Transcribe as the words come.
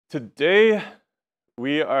Today,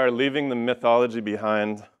 we are leaving the mythology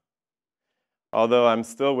behind, although I'm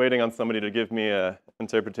still waiting on somebody to give me an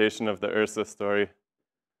interpretation of the Ursa story.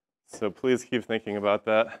 So please keep thinking about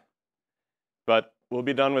that. But we'll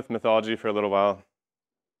be done with mythology for a little while.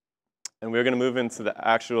 And we're going to move into the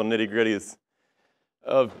actual nitty-gritties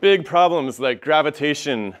of big problems like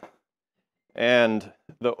gravitation and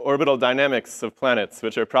the orbital dynamics of planets,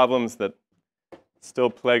 which are problems that still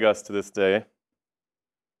plague us to this day.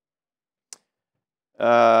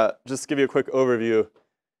 Just to give you a quick overview,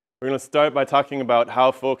 we're going to start by talking about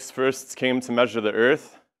how folks first came to measure the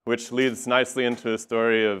Earth, which leads nicely into a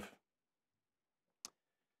story of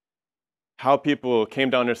how people came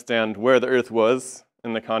to understand where the Earth was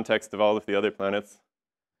in the context of all of the other planets.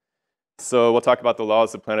 So we'll talk about the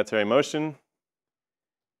laws of planetary motion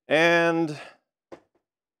and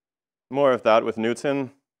more of that with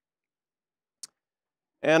Newton.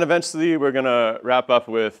 And eventually we're going to wrap up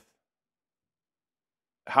with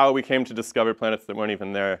how we came to discover planets that weren't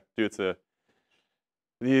even there due to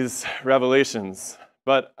these revelations.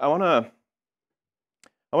 But I want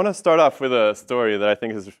to start off with a story that I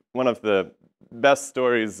think is one of the best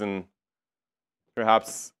stories in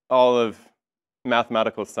perhaps all of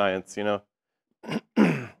mathematical science. You know,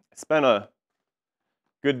 I spent a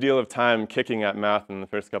good deal of time kicking at math in the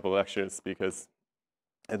first couple of lectures because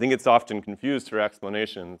I think it's often confused for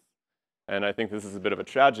explanations, and I think this is a bit of a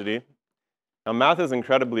tragedy. Now, math is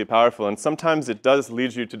incredibly powerful, and sometimes it does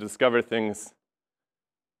lead you to discover things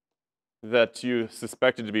that you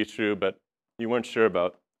suspected to be true, but you weren't sure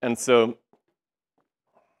about. And so,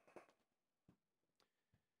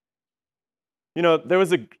 you know, there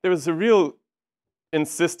was a real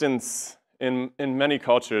insistence in many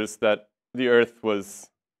cultures that the Earth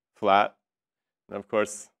was flat. And of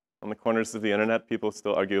course, on the corners of the internet, people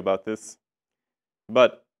still argue about this.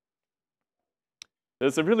 But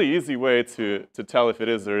there's a really easy way to tell if it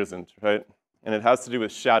is or isn't, right? And it has to do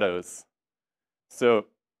with shadows. So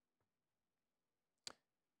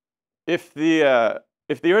if the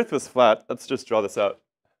Earth was flat, let's just draw this out,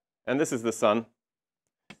 and this is the sun,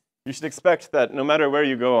 you should expect that no matter where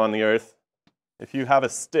you go on the Earth, if you have a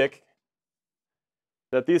stick,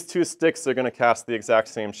 that these two sticks are going to cast the exact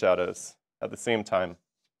same shadows at the same time.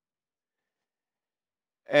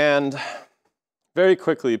 And very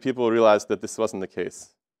quickly, people realized that this wasn't the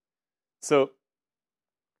case. So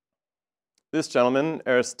this gentleman,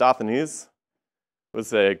 Aristophanes,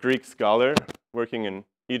 was a Greek scholar working in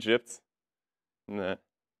Egypt in the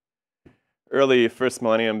early first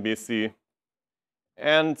millennium BC.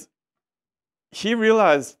 And he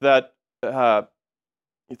realized that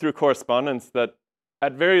through correspondence that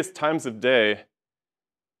at various times of day,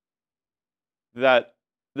 that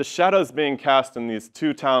the shadows being cast in these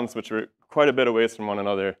two towns, which were quite a bit away from one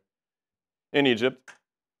another in Egypt,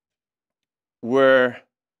 were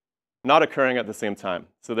not occurring at the same time.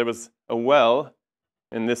 So there was a well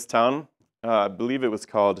in this town. I believe it was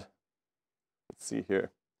called, let's see here,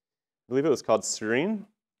 I believe it was called Cyrene.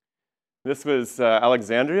 This was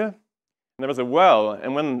Alexandria. And there was a well,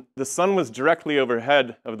 and when the sun was directly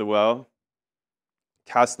overhead of the well, it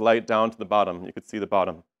cast light down to the bottom. You could see the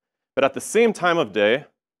bottom. But at the same time of day,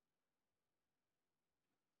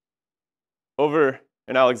 over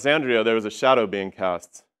in Alexandria, there was a shadow being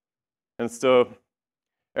cast. And so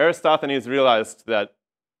Aristophanes realized that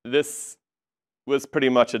this was pretty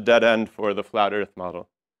much a dead end for the flat Earth model.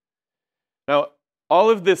 Now,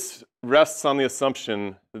 all of this rests on the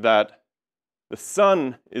assumption that the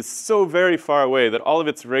sun is so very far away that all of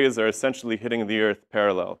its rays are essentially hitting the Earth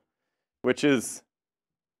parallel, which is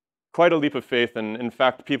quite a leap of faith. And in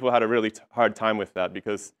fact, people had a really hard time with that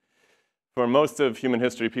because for most of human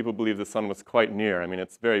history, people believe the sun was quite near. I mean,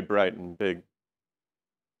 it's very bright and big.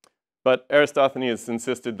 But Aristophanes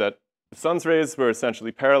insisted that the sun's rays were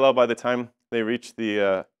essentially parallel by the time they reached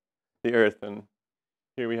the Earth. And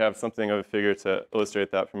here we have something of a figure to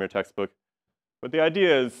illustrate that from your textbook. But the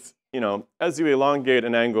idea is, you know, as you elongate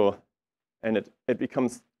an angle and it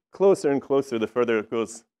becomes closer and closer the further it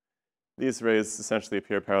goes, these rays essentially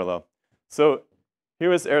appear parallel. So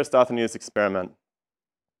here is Aristophanes' experiment.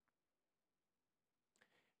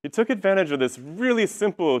 He took advantage of this really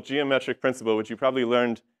simple geometric principle, which you probably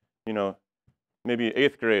learned, you know, maybe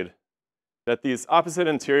 8th grade, that these opposite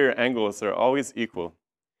interior angles are always equal.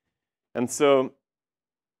 And so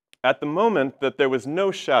at the moment that there was no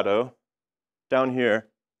shadow down here,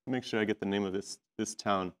 make sure I get the name of this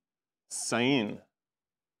town, Syene.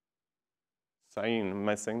 Syene, am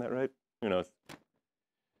I saying that right? Who knows?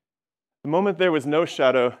 The moment there was no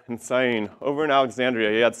shadow in Syene, over in Alexandria,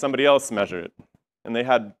 he had somebody else measure it. And they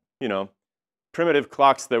had, you know, primitive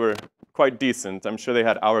clocks that were quite decent. I'm sure they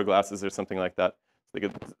had hourglasses or something like that. They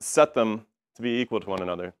could set them to be equal to one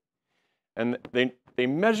another. And they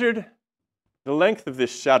measured the length of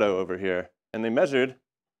this shadow over here, and they measured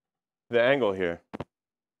the angle here.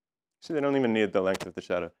 Actually, they don't even need the length of the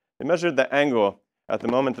shadow. They measured the angle at the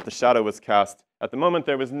moment that the shadow was cast. At the moment,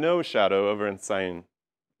 there was no shadow over in Syene.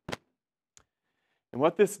 And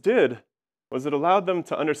what this did was it allowed them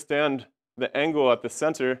to understand the angle at the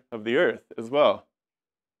center of the Earth as well,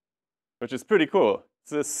 which is pretty cool.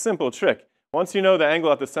 It's a simple trick. Once you know the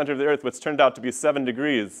angle at the center of the Earth, which turned out to be 7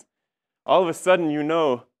 degrees, all of a sudden you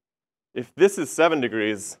know if this is 7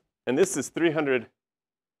 degrees and this is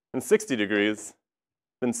 360 degrees,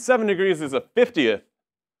 then 7 degrees is a 50th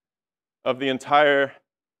of the entire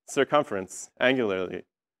circumference angularly.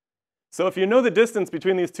 So if you know the distance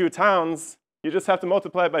between these two towns, you just have to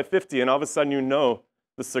multiply it by 50, and all of a sudden you know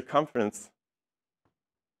the circumference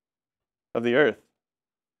of the Earth.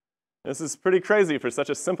 This is pretty crazy for such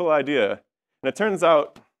a simple idea. And it turns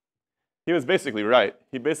out he was basically right.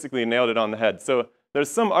 He basically nailed it on the head. So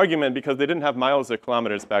there's some argument because they didn't have miles or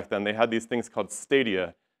kilometers back then. They had these things called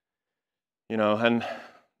stadia. And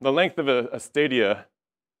the length of a stadium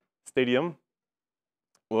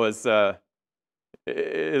was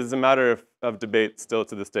is a matter of debate still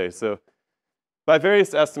to this day. So by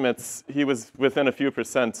various estimates, he was within a few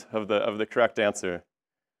percent of the correct answer.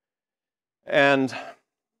 And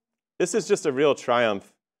this is just a real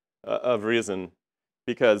triumph of reason,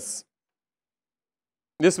 because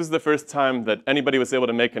this was the first time that anybody was able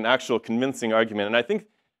to make an actual convincing argument. And I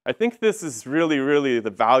think this is really, really the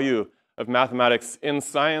value of mathematics in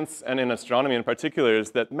science and in astronomy in particular,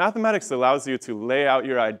 is that mathematics allows you to lay out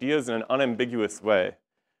your ideas in an unambiguous way,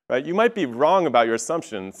 right? You might be wrong about your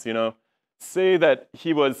assumptions, Say that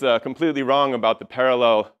he was completely wrong about the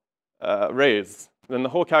parallel rays, then the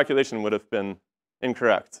whole calculation would have been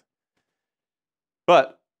incorrect.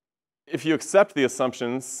 But if you accept the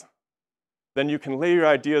assumptions, then you can lay your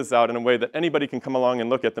ideas out in a way that anybody can come along and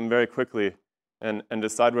look at them very quickly and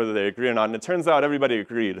decide whether they agree or not. And it turns out everybody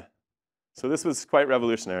agreed. So this was quite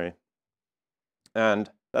revolutionary. And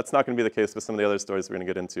that's not going to be the case with some of the other stories we're going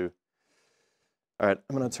to get into. All right,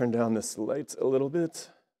 I'm going to turn down this light a little bit.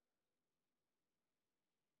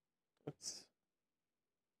 Oops.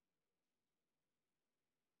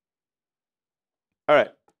 All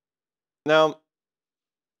right. Now,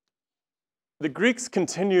 the Greeks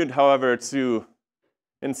continued, however, to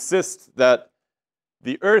insist that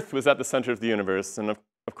the Earth was at the center of the universe. And of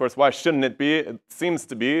course, why shouldn't it be? It seems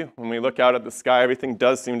to be. When we look out at the sky, everything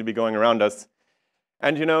does seem to be going around us.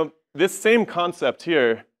 And this same concept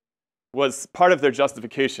here was part of their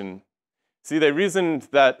justification. See, they reasoned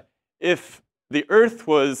that if the Earth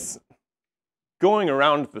was going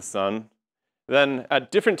around the sun, then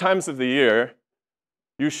at different times of the year,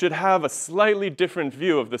 you should have a slightly different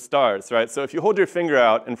view of the stars, right? So if you hold your finger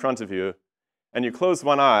out in front of you, and you close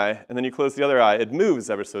one eye, and then you close the other eye, it moves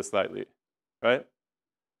ever so slightly, right?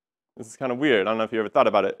 This is kind of weird. I don't know if you ever thought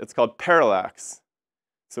about it. It's called parallax.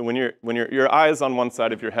 So when your eye is on one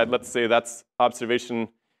side of your head, let's say that's observation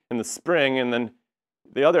in the spring, and then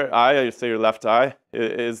the other eye, say your left eye,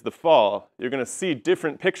 is the fall. You're going to see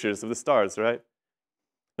different pictures of the stars, right?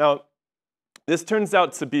 Now, this turns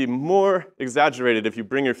out to be more exaggerated if you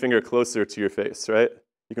bring your finger closer to your face, right?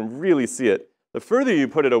 You can really see it. The further you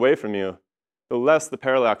put it away from you, the less the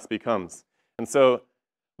parallax becomes. And so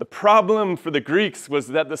the problem for the Greeks was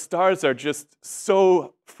that the stars are just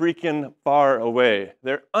so freaking far away.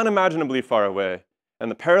 They're unimaginably far away. And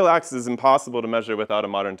the parallax is impossible to measure without a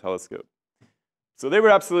modern telescope. So they were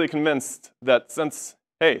absolutely convinced that since,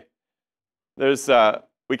 hey,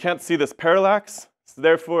 we can't see this parallax, so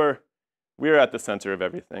therefore we're at the center of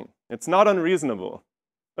everything. It's not unreasonable.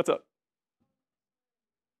 What's up?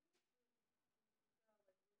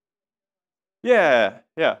 Yeah.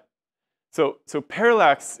 So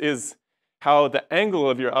parallax is how the angle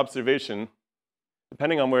of your observation,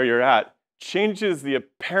 depending on where you're at, changes the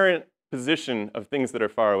apparent position of things that are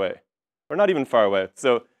far away, or not even far away.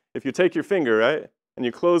 So if you take your finger, right, and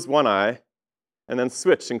you close one eye, and then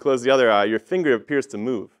switch and close the other eye, your finger appears to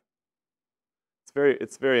move.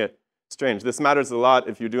 It's very strange. This matters a lot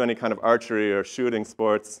if you do any kind of archery or shooting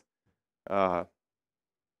sports. I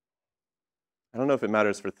don't know if it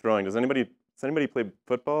matters for throwing. Does anybody play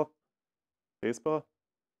football? Baseball?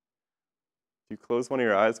 Do you close one of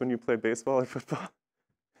your eyes when you play baseball or football?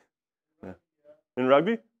 Yeah. In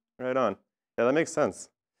rugby? Right on. Yeah, that makes sense.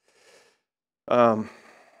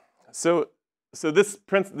 So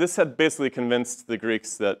this had basically convinced the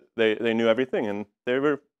Greeks that they knew everything, and they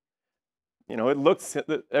were,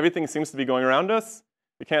 everything seems to be going around us.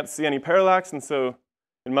 We can't see any parallax, and so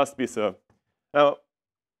It must be so. Now,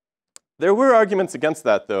 there were arguments against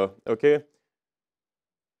that, though, okay?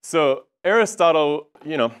 So Aristotle,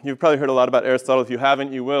 you've probably heard a lot about Aristotle. If you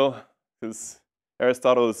haven't, you will, because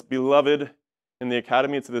Aristotle is beloved in the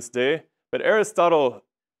academy to this day. But Aristotle,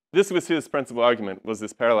 this was his principal argument, was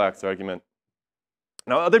this parallax argument.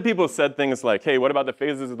 Now, other people said things like, hey, what about the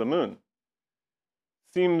phases of the moon?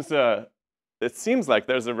 It seems like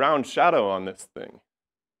there's a round shadow on this thing,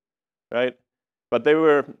 right? But they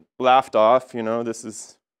were laughed off,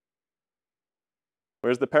 where's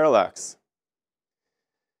the parallax?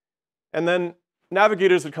 And then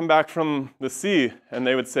navigators would come back from the sea and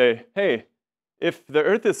they would say, hey, if the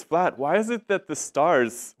Earth is flat, why is it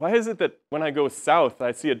that when I go south,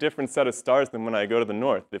 I see a different set of stars than when I go to the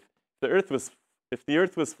north? If the Earth was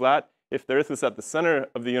flat, if the Earth was at the center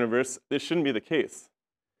of the universe, this shouldn't be the case.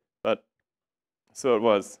 But so it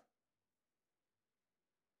was.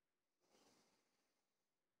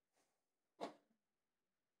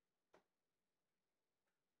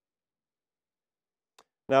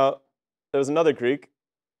 Now, there was another Greek,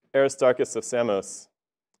 Aristarchus of Samos,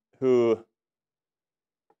 who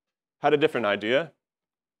had a different idea.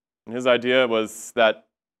 And his idea was that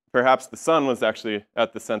perhaps the sun was actually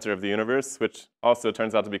at the center of the universe, which also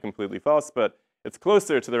turns out to be completely false, but it's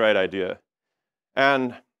closer to the right idea.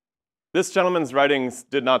 And this gentleman's writings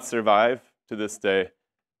did not survive to this day,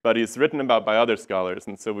 but he's written about by other scholars,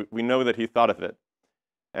 and so we know that he thought of it.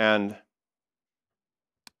 And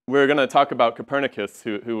we're going to talk about Copernicus,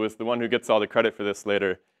 who was the one who gets all the credit for this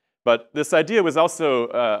later. But this idea was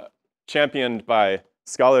also championed by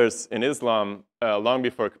scholars in Islam long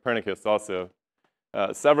before Copernicus also,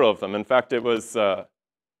 several of them. In fact, it was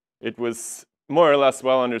more or less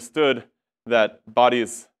well understood that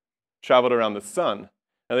bodies traveled around the sun.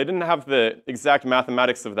 Now, they didn't have the exact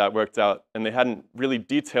mathematics of that worked out, and they hadn't really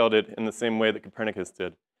detailed it in the same way that Copernicus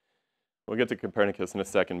did. We'll get to Copernicus in a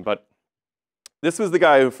second, but this was the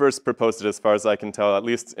guy who first proposed it, as far as I can tell, at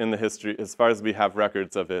least in the history, as far as we have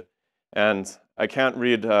records of it. And I can't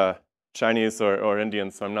read Chinese or Indian,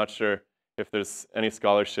 so I'm not sure if there's any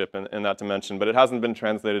scholarship in that dimension, but it hasn't been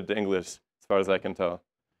translated to English, as far as I can tell.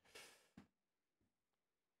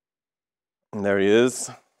 And there he is.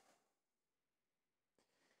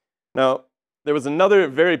 Now, there was another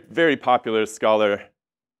very, very popular scholar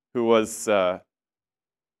who was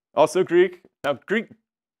also Greek. Now,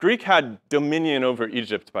 Greek had dominion over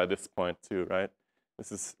Egypt by this point too, right?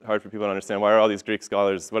 This is hard for people to understand. Why are all these Greek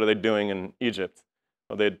scholars, what are they doing in Egypt?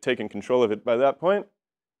 Well, they had taken control of it by that point.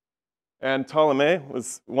 And Ptolemy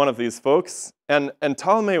was one of these folks. And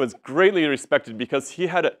Ptolemy was greatly respected because he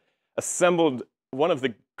had assembled one of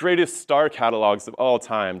the greatest star catalogs of all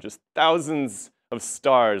time, just thousands of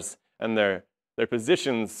stars and their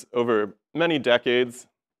positions over many decades.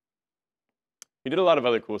 He did a lot of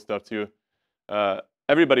other cool stuff too.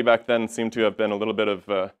 Everybody back then seemed to have been a little bit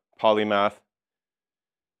of polymath.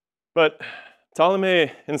 But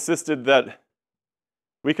Ptolemy insisted that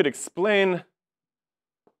we could explain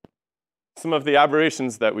some of the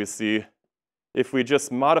aberrations that we see if we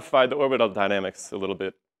just modify the orbital dynamics a little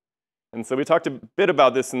bit. And so we talked a bit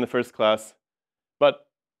about this in the first class. But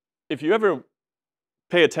if you ever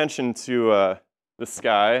pay attention to the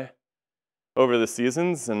sky over the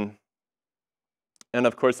seasons, and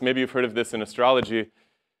of course, maybe you've heard of this in astrology,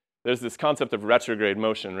 there's this concept of retrograde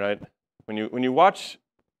motion, right? When you watch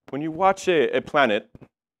a planet,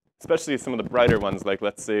 especially some of the brighter ones, like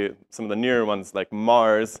let's say some of the nearer ones like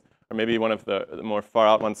Mars, or maybe one of the more far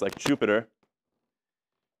out ones like Jupiter,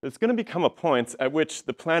 there's going to become a point at which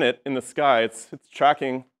the planet in the sky, it's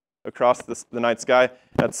tracking across the night sky.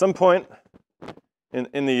 At some point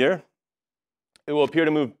in the year, it will appear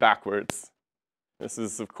to move backwards. This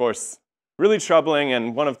is, of course, really troubling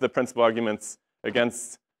and one of the principal arguments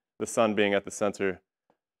against the sun being at the center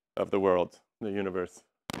of the world, the universe.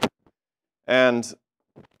 And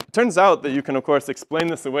it turns out that you can, of course, explain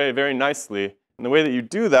this away very nicely. And the way that you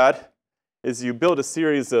do that is you build a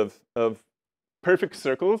series of perfect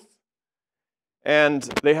circles, and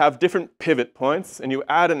they have different pivot points, and you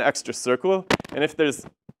add an extra circle. And if there's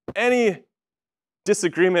any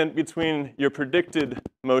disagreement between your predicted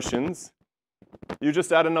motions, you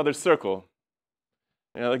just add another circle.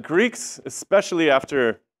 The Greeks, especially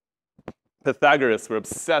after Pythagoras, were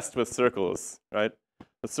obsessed with circles, right?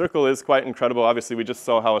 The circle is quite incredible. Obviously, we just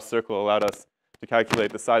saw how a circle allowed us to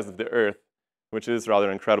calculate the size of the Earth, which is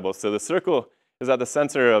rather incredible. So the circle is at the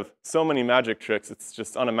center of so many magic tricks, it's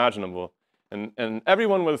just unimaginable. And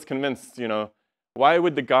everyone was convinced, why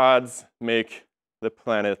would the gods make the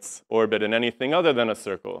planets orbit in anything other than a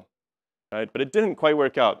circle, right? But it didn't quite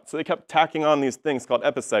work out. So they kept tacking on these things called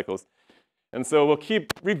epicycles. And so we'll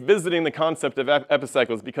keep revisiting the concept of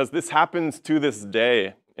epicycles because this happens to this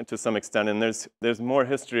day and to some extent, and there's more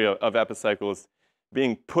history of epicycles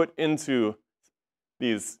being put into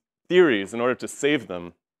these theories in order to save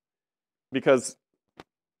them. Because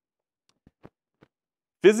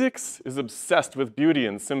physics is obsessed with beauty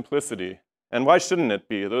and simplicity. And why shouldn't it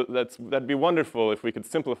be? That'd be wonderful if we could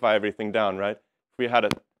simplify everything down, right? If we had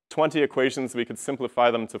 20 equations, we could simplify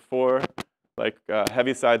them to 4, like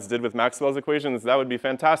Heavisides did with Maxwell's equations. That would be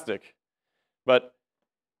fantastic. But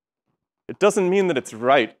it doesn't mean that it's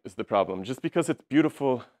right is the problem. Just because it's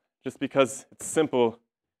beautiful, just because it's simple,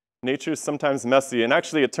 nature is sometimes messy. And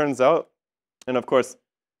actually, it turns out, and of course,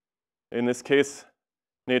 in this case,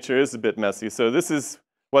 nature is a bit messy. So this is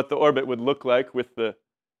what the orbit would look like with the,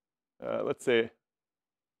 let's say,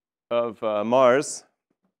 of Mars,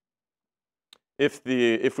 if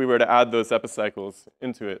we were to add those epicycles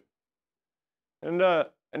into it.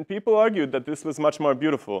 And people argued that this was much more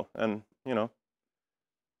beautiful, and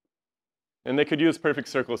and they could use perfect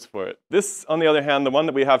circles for it. This, on the other hand, the one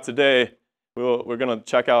that we have today, we're going to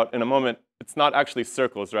check out in a moment. It's not actually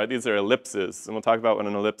circles, right? These are ellipses, and we'll talk about what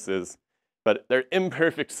an ellipse is. But they're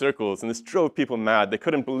imperfect circles, and this drove people mad. They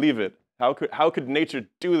couldn't believe it. How could nature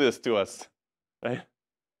do this to us, right?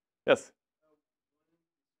 Yes?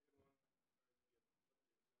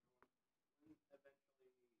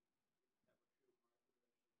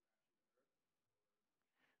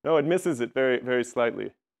 No, it misses it very, very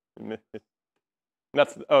slightly.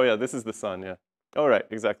 Oh yeah, this is the sun, yeah. Oh, right,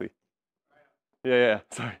 exactly. Yeah,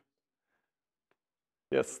 sorry.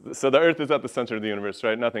 Yes, so the Earth is at the center of the universe,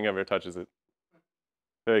 right? Nothing ever touches it.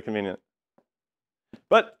 Very convenient.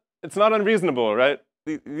 But it's not unreasonable, right?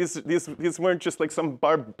 These weren't just like some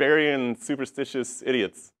barbarian, superstitious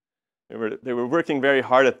idiots. They were working very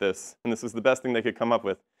hard at this, and this was the best thing they could come up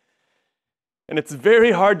with. And it's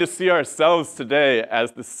very hard to see ourselves today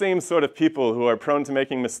as the same sort of people who are prone to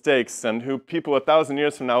making mistakes and who people 1,000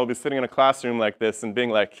 years from now will be sitting in a classroom like this and being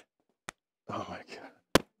like, oh my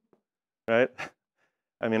God, right?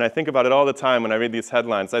 I mean, I think about it all the time when I read these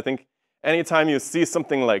headlines. I think anytime you see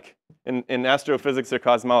something like in astrophysics or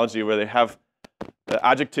cosmology where they have the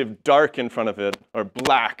adjective dark in front of it or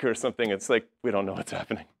black or something, it's like, we don't know what's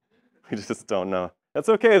happening. We just don't know. That's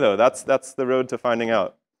okay, though. That's the road to finding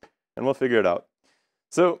out. And we'll figure it out.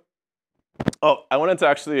 So, I wanted to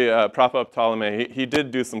actually prop up Ptolemy. He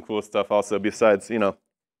did do some cool stuff also besides,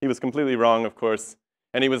 he was completely wrong, of course.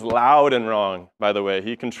 And he was loud and wrong, by the way.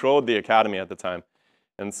 He controlled the academy at the time.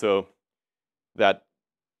 And so that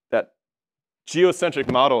geocentric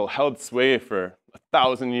model held sway for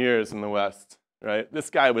 1,000 years in the West, right? This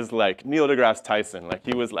guy was like Neil deGrasse Tyson. Like,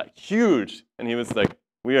 he was like huge. And he was like,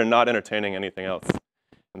 we are not entertaining anything else.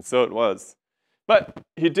 And so it was. But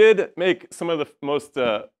he did make some of the most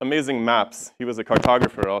amazing maps. He was a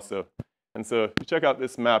cartographer also. And so if you check out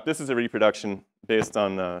this map, this is a reproduction based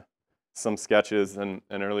on some sketches and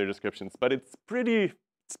earlier descriptions. But it's pretty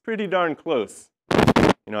darn close,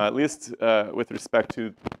 at least with respect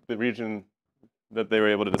to the region that they were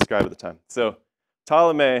able to describe at the time. So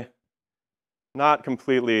Ptolemy, not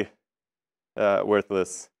completely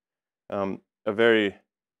worthless. A very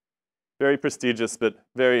prestigious, but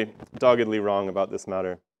very doggedly wrong about this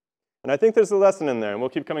matter. And I think there's a lesson in there, and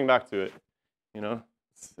we'll keep coming back to it.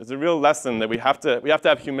 It's a real lesson that we have to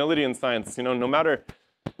have humility in science. No matter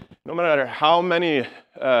how many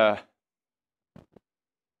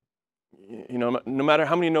no matter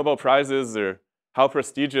how many Nobel Prizes or how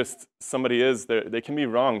prestigious somebody is, they can be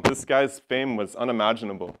wrong. This guy's fame was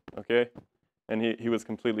unimaginable, okay? And he was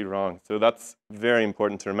completely wrong. So that's very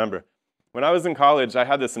important to remember. When I was in college, I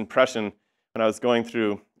had this impression when I was going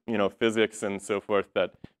through, physics and so forth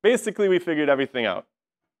that basically we figured everything out.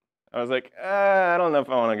 I was like, I don't know if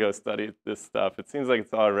I want to go study this stuff. It seems like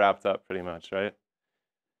it's all wrapped up pretty much, right?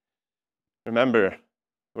 Remember,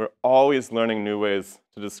 we're always learning new ways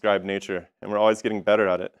to describe nature, and we're always getting better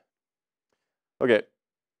at it. Okay,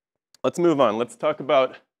 let's move on. Let's talk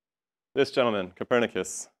about this gentleman,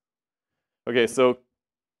 Copernicus. Okay, so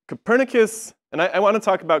Copernicus, and I want to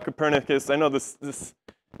talk about Copernicus. I know this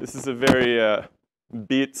is a very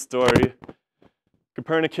beat story.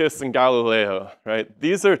 Copernicus and Galileo, right?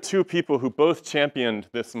 These are two people who both championed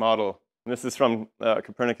this model. And this is from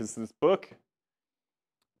Copernicus's book.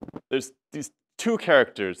 There's these two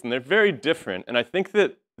characters, and they're very different. And I think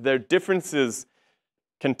that their differences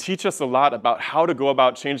can teach us a lot about how to go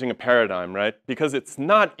about changing a paradigm, right? Because it's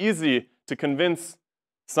not easy to convince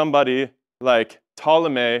somebody like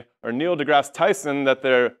Ptolemy or Neil deGrasse Tyson that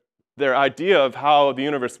their idea of how the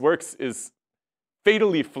universe works is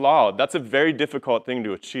fatally flawed. That's a very difficult thing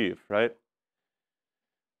to achieve, right?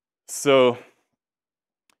 So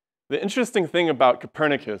the interesting thing about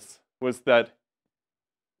Copernicus was that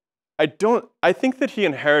I think that he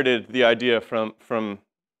inherited the idea from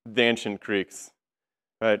the ancient Greeks,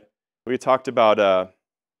 right? We talked about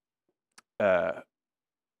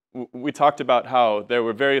how there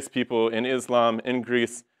were various people in Islam, in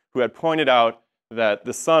Greece, who had pointed out that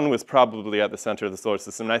the sun was probably at the center of the solar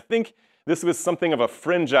system. And I think this was something of a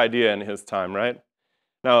fringe idea in his time, right?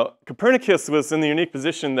 Now, Copernicus was in the unique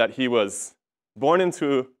position that he was born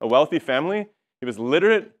into a wealthy family. He was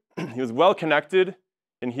literate, he was well-connected,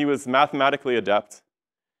 and he was mathematically adept.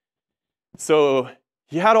 So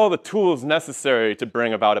he had all the tools necessary to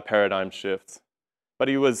bring about a paradigm shift. But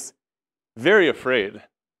he was very afraid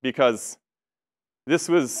because this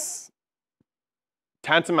was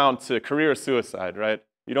tantamount to career suicide, right?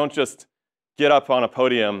 You don't just get up on a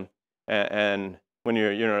podium and when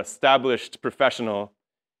you're an established professional,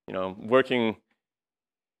 working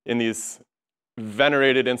in these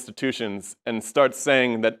venerated institutions and start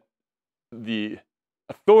saying that the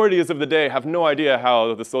authorities of the day have no idea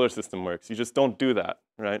how the solar system works. You just don't do that,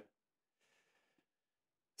 right?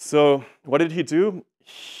 So what did he do?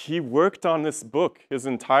 He worked on this book his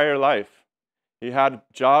entire life. He had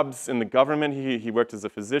jobs in the government. He worked as a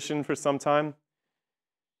physician for some time.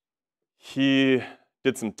 He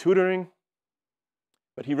did some tutoring.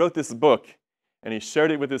 But he wrote this book, and he shared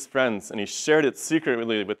it with his friends, and he shared it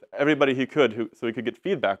secretly with everybody he could so he could get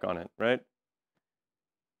feedback on it, right?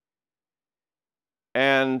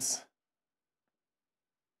 And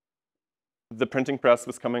the printing press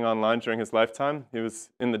was coming online during his lifetime. He was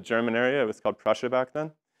in the German area. It was called Prussia back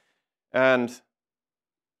then. And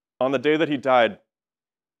on the day that he died,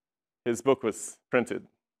 his book was printed.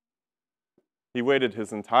 He waited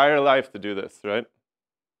his entire life to do this, right?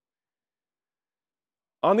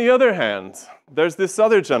 On the other hand, there's this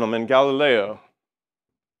other gentleman, Galileo.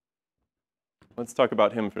 Let's talk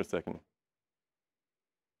about him for a second.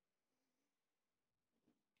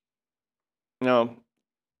 Now,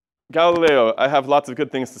 Galileo, I have lots of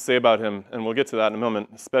good things to say about him, and we'll get to that in a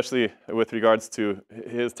moment, especially with regards to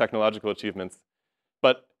his technological achievements.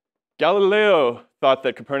 But Galileo thought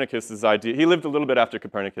that Copernicus's idea, he lived a little bit after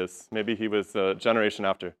Copernicus, maybe he was a generation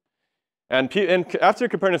after. And after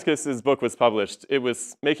Copernicus's book was published, it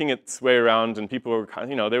was making its way around, and people were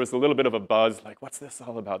there was a little bit of a buzz, like, what's this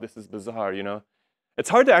all about? This is bizarre, It's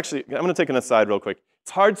hard to actually, I'm going to take an aside real quick.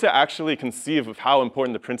 It's hard to actually conceive of how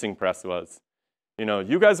important the printing press was.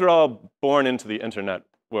 You guys are all born into the internet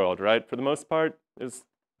world, right? For the most part, there's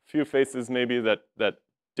a few faces maybe that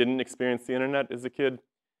didn't experience the internet as a kid.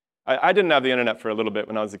 I didn't have the internet for a little bit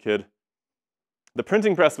when I was a kid. The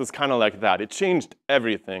printing press was kind of like that. It changed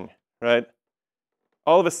everything, right?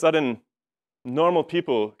 All of a sudden, normal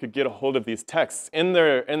people could get a hold of these texts in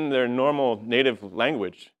their normal native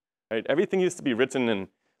language, right? Everything used to be written in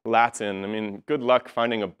Latin. I mean, good luck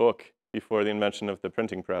finding a book before the invention of the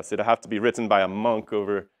printing press. It'd have to be written by a monk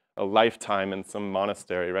over a lifetime in some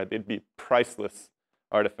monastery, right? They'd be priceless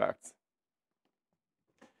artifacts.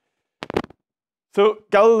 So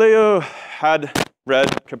Galileo had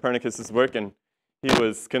read Copernicus's work and he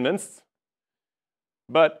was convinced.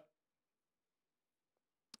 But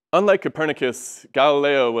unlike Copernicus,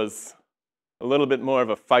 Galileo was a little bit more of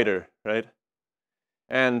a fighter, right?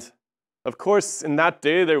 And of course, in that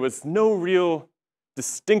day, there was no real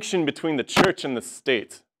distinction between the church and the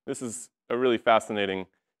state. This is a really fascinating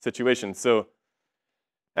situation.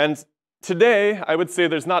 And today, I would say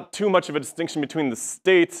there's not too much of a distinction between the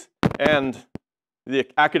state and the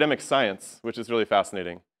academic science, which is really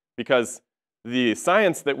fascinating. Because the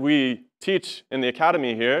science that we teach in the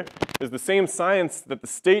academy here is the same science that the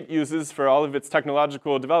state uses for all of its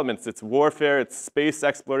technological developments. It's warfare, it's space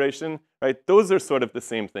exploration, right? Those are sort of the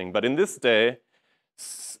same thing. But in this day,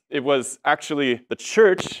 it was actually the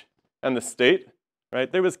church and the state,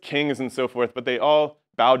 right? There was kings and so forth, but they all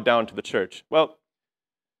bowed down to the church. Well,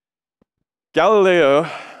 Galileo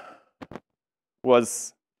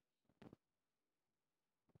was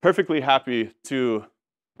perfectly happy to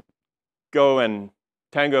go and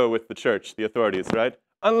tango with the church, the authorities, right?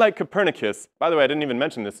 Unlike Copernicus, by the way, I didn't even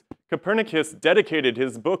mention this, Copernicus dedicated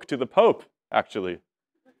his book to the Pope, actually.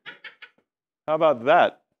 How about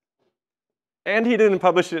that? And he didn't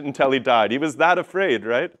publish it until he died. He was that afraid,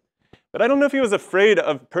 right? But I don't know if he was afraid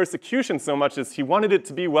of persecution so much as he wanted it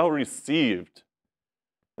to be well received.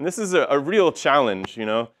 And this is a real challenge,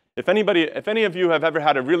 If any of you have ever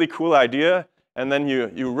had a really cool idea and then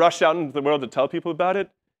you rush out into the world to tell people about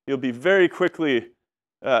it, you'll be very quickly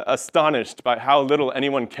astonished by how little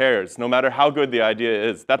anyone cares, no matter how good the idea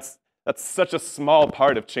is. That's such a small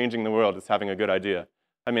part of changing the world, is having a good idea.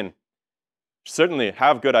 I mean, certainly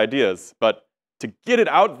have good ideas, but to get it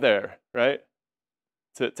out there, right?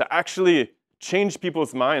 To actually change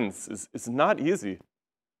people's minds is not easy.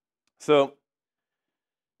 So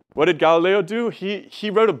what did Galileo do? He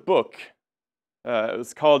wrote a book. It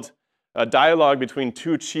was called A Dialogue Between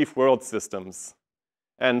Two Chief World Systems.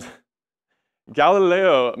 And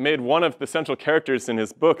Galileo made one of the central characters in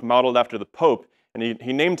his book modeled after the Pope, and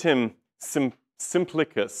he named him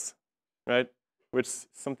Simplicus, right? Which is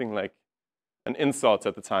something like an insult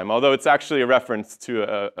at the time, although it's actually a reference to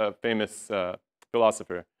a famous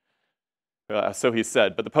philosopher. So he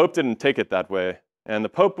said, but the Pope didn't take it that way. And the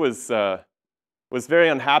Pope was very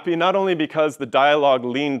unhappy, not only because the dialogue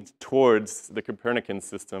leaned towards the Copernican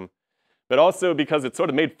system, but also because it sort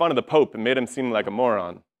of made fun of the Pope and made him seem like a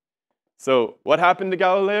moron. So what happened to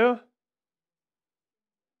Galileo?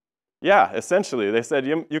 Yeah, essentially, they said,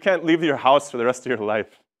 you can't leave your house for the rest of your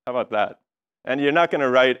life. How about that? And you're not going to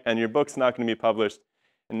write, and your book's not going to be published,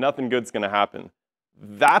 and nothing good's going to happen.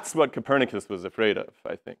 That's what Copernicus was afraid of,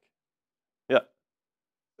 I think. Yeah.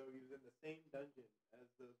 So he was in the same dungeon as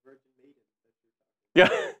the Virgin Maidens that you're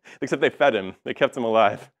talking about. Yeah, except they fed him. They kept him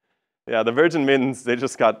alive. Yeah, the Virgin Maidens,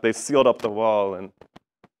 they sealed up the wall and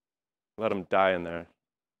let him die in there.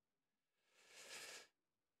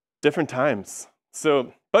 Different times.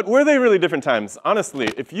 So, but were they really different times? Honestly,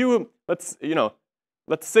 if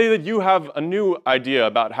let's say that you have a new idea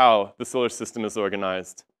about how the solar system is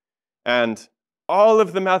organized, and all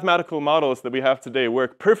of the mathematical models that we have today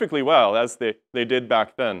work perfectly well as they did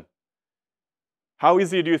back then. How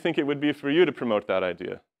easy do you think it would be for you to promote that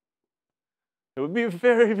idea? It would be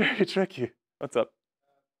very, very tricky. What's up?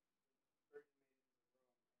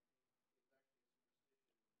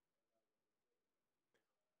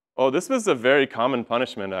 Oh, this was a very common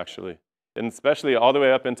punishment, actually, and especially all the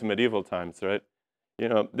way up into medieval times, right? You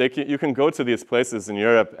know, you can go to these places in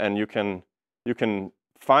Europe, and you can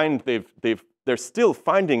find they're still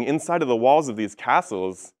finding inside of the walls of these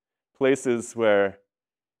castles places where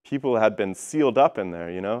people had been sealed up in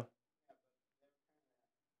there, you know?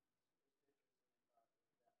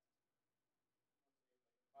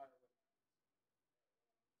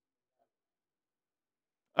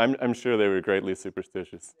 I'm sure they were greatly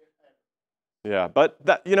superstitious. Yeah, but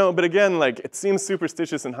again, like, it seems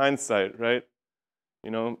superstitious in hindsight, right? You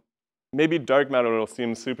know, maybe dark matter will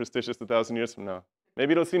seem superstitious 1,000 years from now.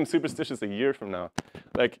 Maybe it'll seem superstitious a year from now.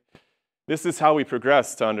 Like, this is how we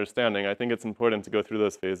progress to understanding. I think it's important to go through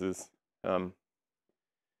those phases. You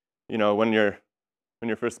know, when you're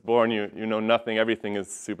first born, you know nothing. Everything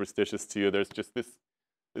is superstitious to you. There's just this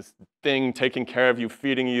thing taking care of you,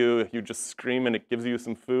 feeding you. You just scream and it gives you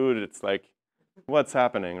some food. It's like, what's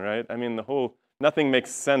happening, right? I mean, nothing makes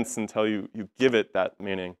sense until you give it that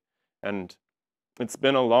meaning. And it's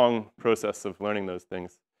been a long process of learning those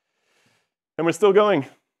things. And we're still going.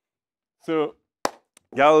 So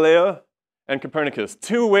Galileo and Copernicus,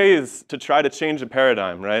 two ways to try to change a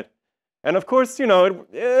paradigm, right? And of course, you know,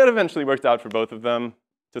 it eventually worked out for both of them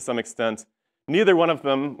to some extent. Neither one of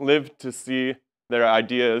them lived to see their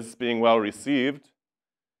ideas being well received.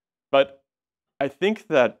 But I think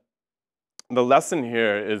that the lesson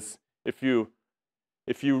here is if you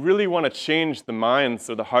really want to change the minds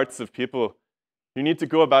or the hearts of people, you need to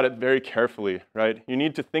go about it very carefully, right? You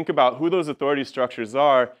need to think about who those authority structures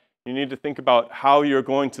are. You need to think about how you're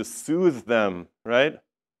going to soothe them, right?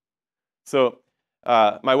 So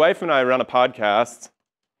my wife and I run a podcast,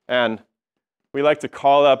 and we like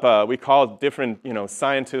to we call different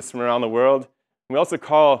scientists from around the world. We also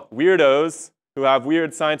call weirdos who have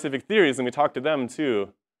weird scientific theories, and we talk to them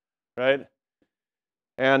too, right?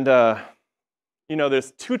 And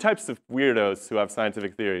there's two types of weirdos who have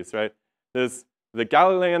scientific theories, right? There's the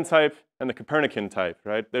Galilean type and the Copernican type,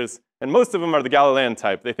 right? And most of them are the Galilean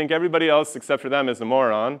type. They think everybody else except for them is a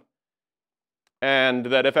moron, and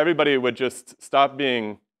that if everybody would just stop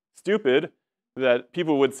being stupid, that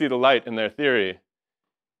people would see the light in their theory.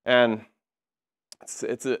 And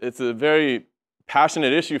it's a very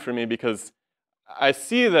passionate issue for me because I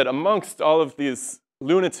see that amongst all of these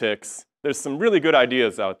lunatics, there's some really good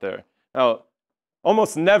ideas out there. Now,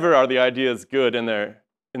 almost never are the ideas good in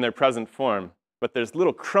their present form, but there's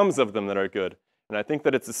little crumbs of them that are good. And I think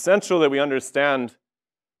that it's essential that we understand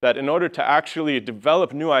that in order to actually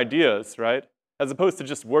develop new ideas, right, as opposed to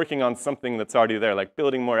just working on something that's already there, like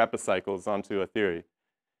building more epicycles onto a theory,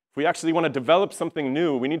 if we actually want to develop something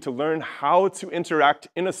new, we need to learn how to interact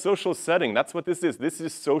in a social setting. That's what this is. This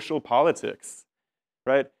is social politics,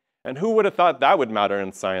 right? And who would have thought that would matter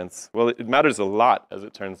in science? Well, it matters a lot, as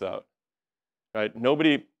it turns out, right?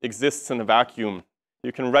 Nobody exists in a vacuum.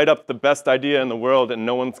 You can write up the best idea in the world, and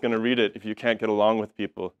no one's going to read it if you can't get along with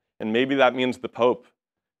people. And maybe that means the Pope,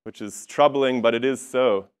 which is troubling, but it is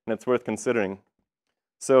so, and it's worth considering.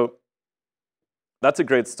 So that's a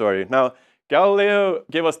great story. Now, Galileo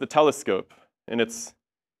gave us the telescope in its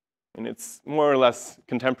more or less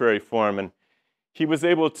contemporary form, and he was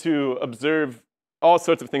able to observe all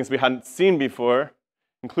sorts of things we hadn't seen before,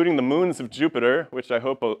 including the moons of Jupiter, which I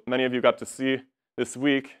hope many of you got to see this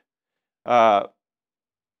week. And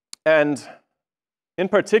in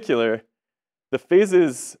particular, the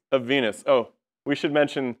phases of Venus. Oh, we should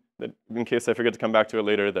mention that, in case I forget to come back to it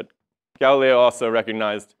later, that Galileo also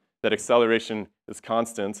recognized that acceleration is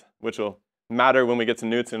constant, which will matter when we get to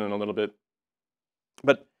Newton in a little bit.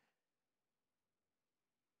 But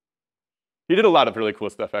he did a lot of really cool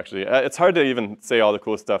stuff, actually. It's hard to even say all the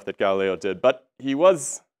cool stuff that Galileo did, but he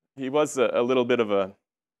was a little bit of a,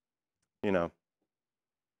 he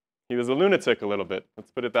was a lunatic a little bit.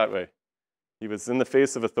 Let's put it that way. He was in the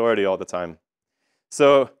face of authority all the time.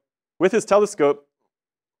 So with his telescope,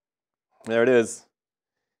 there it is,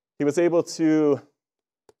 he was able to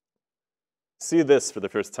see this for the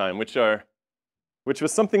first time, which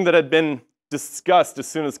was something that had been discussed as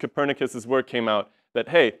soon as Copernicus's work came out, that,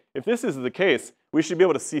 hey, if this is the case, we should be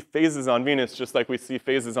able to see phases on Venus just like we see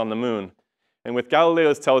phases on the moon. And with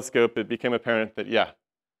Galileo's telescope, it became apparent that, yeah,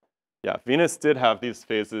 Venus did have these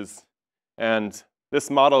phases, and this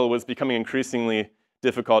model was becoming increasingly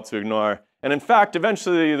difficult to ignore. And in fact,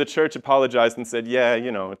 eventually the church apologized and said, yeah,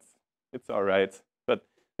 it's all right. But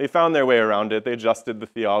they found their way around it. They adjusted the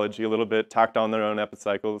theology a little bit, tacked on their own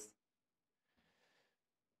epicycles.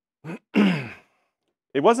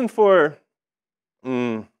 It wasn't for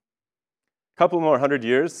a couple more 100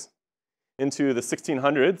 years into the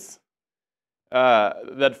 1600s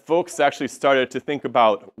that folks actually started to think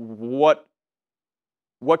about what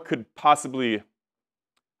could possibly,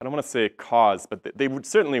 I don't want to say cause, but they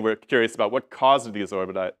certainly were curious about what caused these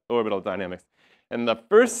orbital dynamics. And the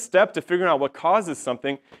first step to figuring out what causes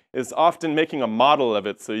something is often making a model of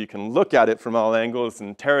it so you can look at it from all angles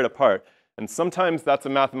and tear it apart. And sometimes that's a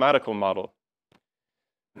mathematical model.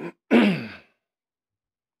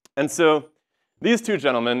 And so these two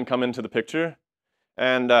gentlemen come into the picture,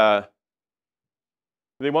 and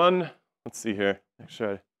they won, let's see here, make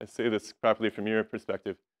sure I say this properly from your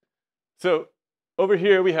perspective. So over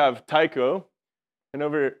here we have Tycho, and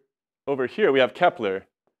over here we have Kepler.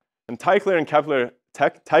 And Tycho and Kepler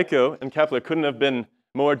couldn't have been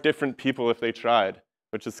more different people if they tried,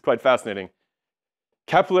 which is quite fascinating.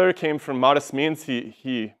 Kepler came from modest means.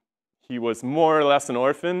 He was more or less an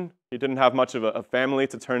orphan. He didn't have much of a family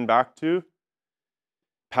to turn back to.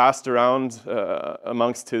 Passed around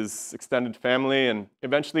amongst his extended family and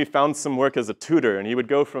eventually found some work as a tutor. And he would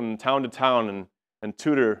go from town to town and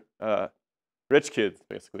tutor rich kids,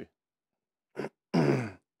 basically.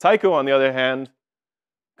 Tycho, on the other hand,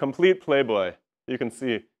 complete playboy. You can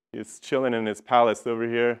see he's chilling in his palace over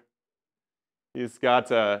here. He's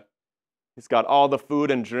got all the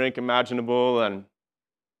food and drink imaginable,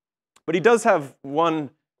 but he does have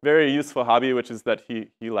one very useful hobby, which is that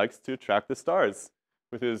he likes to track the stars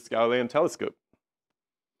with his Galilean telescope.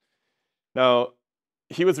 Now,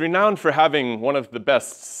 he was renowned for having one of the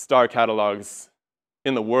best star catalogs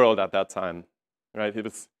in the world at that time, right? It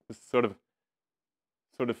was sort of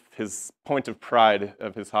his point of pride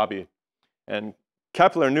of his hobby. And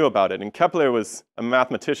Kepler knew about it, and Kepler was a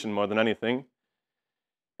mathematician more than anything.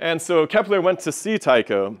 And so Kepler went to see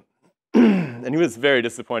Tycho, and he was very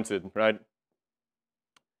disappointed, right?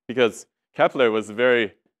 Because Kepler was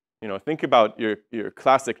very, think about your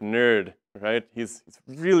classic nerd, right? He's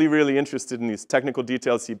really, really interested in these technical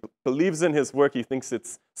details. He believes in his work. He thinks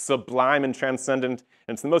it's sublime and transcendent,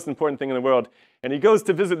 and it's the most important thing in the world. And he goes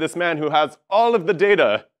to visit this man who has all of the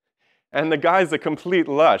data, and the guy's a complete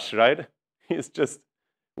lush, right? He's just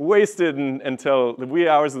wasted until the wee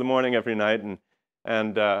hours of the morning every night,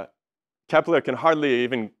 and Kepler can hardly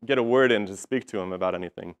even get a word in to speak to him about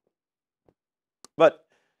anything. But,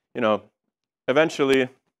 eventually,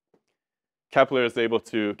 Kepler is able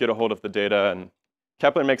to get a hold of the data, and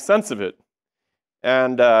Kepler makes sense of it.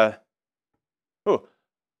 And,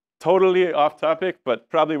 totally off topic, but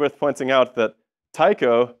probably worth pointing out that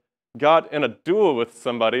Tycho got in a duel with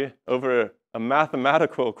somebody over a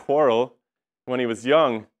mathematical quarrel when he was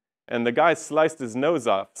young, and the guy sliced his nose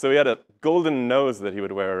off. So he had a golden nose that he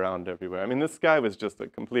would wear around everywhere. I mean, this guy was just a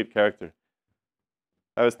complete character.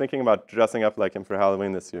 I was thinking about dressing up like him for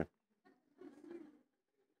Halloween this year.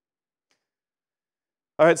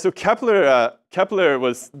 All right, so Kepler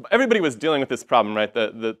everybody was dealing with this problem, right?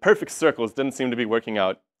 The perfect circles didn't seem to be working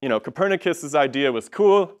out. Copernicus's idea was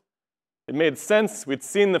cool. It made sense. We'd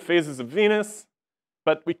seen the phases of Venus,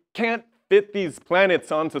 but we can't fit these planets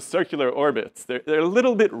onto circular orbits. They're a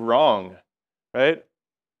little bit wrong, right?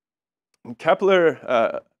 And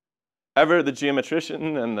Kepler, ever the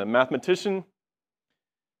geometrician and the mathematician,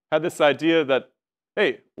 had this idea that,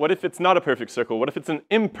 hey, what if it's not a perfect circle? What if it's an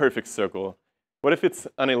imperfect circle? What if it's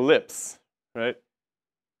an ellipse, right?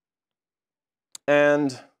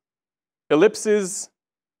 And ellipses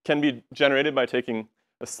can be generated by taking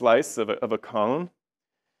a slice of a cone.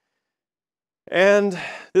 And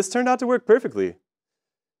this turned out to work perfectly.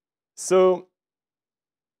 So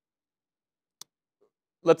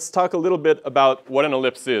let's talk a little bit about what an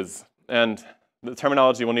ellipse is and the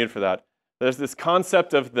terminology we'll need for that. There's this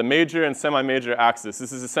concept of the major and semi-major axis.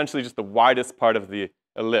 This is essentially just the widest part of the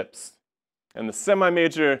ellipse. And the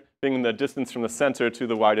semi-major being the distance from the center to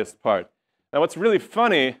the widest part. Now what's really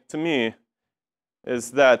funny to me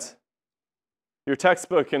is that your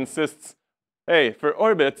textbook insists, hey, for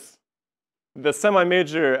orbits, the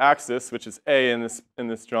semi-major axis, which is A in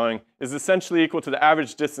this drawing, is essentially equal to the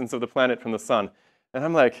average distance of the planet from the sun. And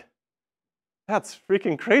I'm like, that's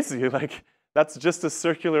freaking crazy. Like, that's just a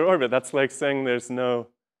circular orbit. That's like saying there's no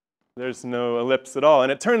ellipse at all.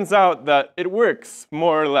 And it turns out that it works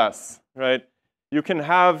more or less, right? You can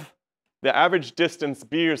have the average distance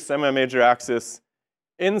be your semi-major axis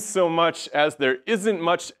in so much as there isn't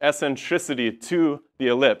much eccentricity to the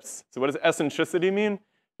ellipse. So what does eccentricity mean?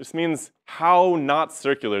 It just means how not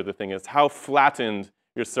circular the thing is, how flattened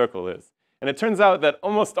your circle is. And it turns out that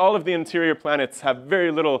almost all of the interior planets have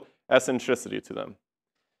very little eccentricity to them.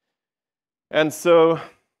 And so,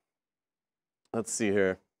 let's see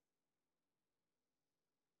here.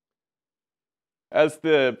 As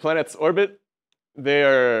the planets orbit, they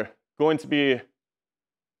are going to be,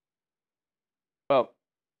 well,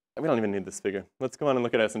 we don't even need this figure. Let's go on and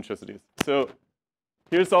look at eccentricities. So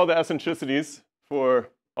here's all the eccentricities for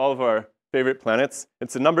all of our favorite planets.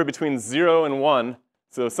 It's a number between 0 and 1.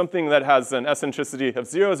 So something that has an eccentricity of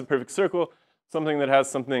 0 is a perfect circle. Something that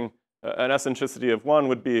has an eccentricity of 1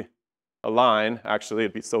 would be a line. Actually,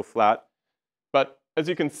 it'd be so flat. But as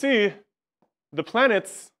you can see, the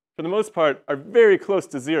planets, for the most part, are very close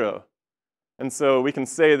to 0. And so we can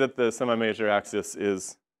say that the semi-major axis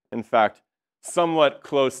is, in fact, somewhat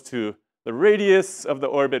close to the radius of the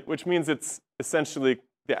orbit, which means it's essentially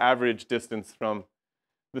the average distance from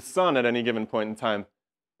the sun at any given point in time.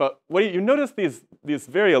 But what you notice these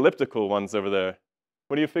very elliptical ones over there.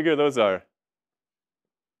 What do you figure those are?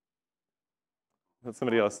 That's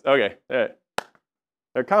somebody else. Okay,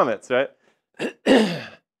 they're comets, right?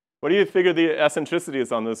 What do you figure the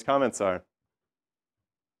eccentricities on those comets are?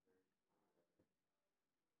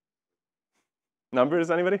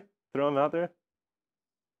 Numbers, anybody? Throw them out there.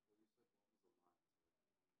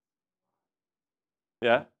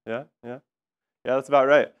 Yeah, that's about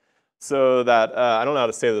right. So that, I don't know how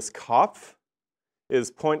to say this, Kopf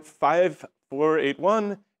is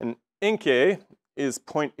 0.5481, and Encke is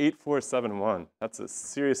 0.8471. That's a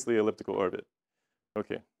seriously elliptical orbit.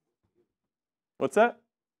 Okay. What's that?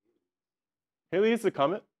 Halley is a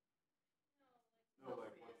comet?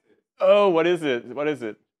 Oh, what is it? What is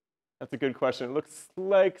it? That's a good question. It looks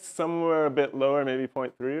like somewhere a bit lower, maybe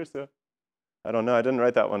 0.3 or so. I don't know. I didn't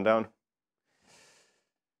write that one down.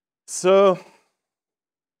 So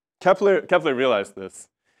Kepler realized this,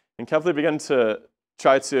 and Kepler began to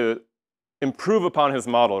try to improve upon his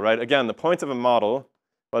model, right? Again, the point of a model,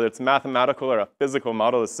 whether it's mathematical or a physical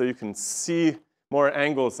model, is so you can see more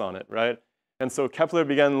angles on it, right? And so Kepler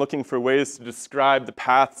began looking for ways to describe the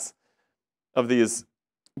paths of these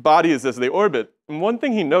bodies as they orbit. And one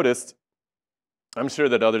thing he noticed, I'm sure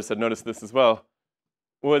that others had noticed this as well,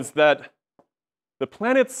 was that the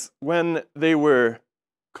planets, when they were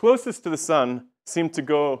closest to the sun, seemed to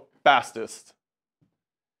go fastest.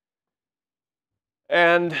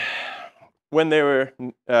 And when they were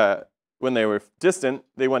distant,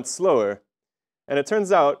 they went slower. And it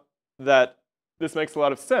turns out that this makes a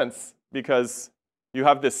lot of sense because you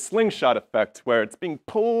have this slingshot effect where it's being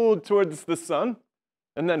pulled towards the sun,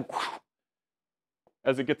 and then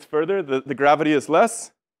as it gets further, the gravity is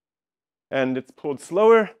less, and it's pulled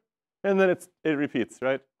slower, and then it repeats,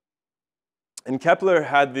 right? And Kepler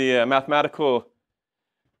had the mathematical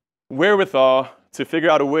wherewithal to figure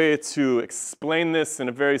out a way to explain this in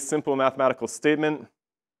a very simple mathematical statement.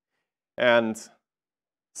 And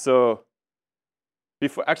so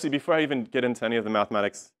before I even get into any of the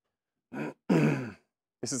mathematics,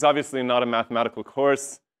 this is obviously not a mathematical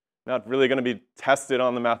course, not really going to be tested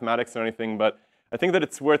on the mathematics or anything, but I think that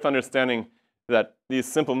it's worth understanding that these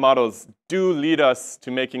simple models do lead us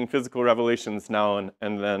to making physical revelations now and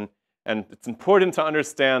then. And it's important to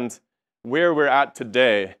understand where we're at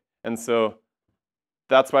today. And so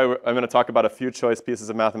that's why I'm going to talk about a few choice pieces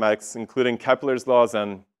of mathematics, including Kepler's laws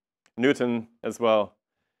and Newton as well.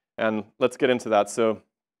 And let's get into that. So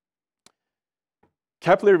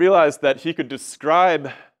Kepler realized that he could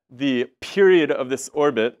describe the period of this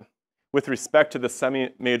orbit with respect to the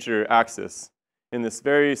semi-major axis in this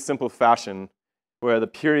very simple fashion, where the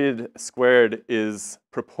period squared is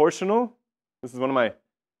proportional. This is one of my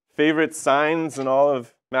favorite signs in all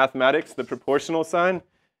of mathematics, the proportional sign.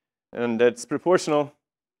 And it's proportional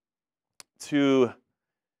to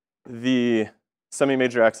the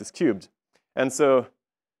semi-major axis cubed. And so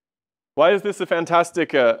why is this a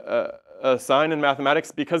fantastic sign in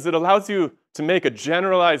mathematics? Because it allows you to make a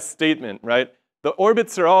generalized statement, right? The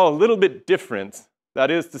orbits are all a little bit different.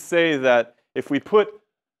 That is to say that if we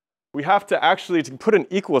have to actually, to put an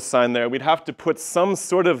equal sign there, we'd have to put some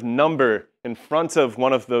sort of number in front of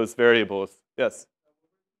one of those variables. Yes?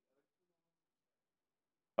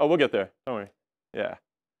 Oh, we'll get there. Don't worry. Yeah.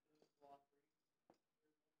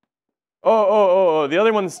 Oh, the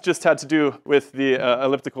other ones just had to do with the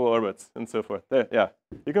elliptical orbits and so forth. There, yeah.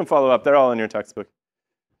 You can follow up. They're all in your textbook.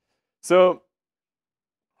 So,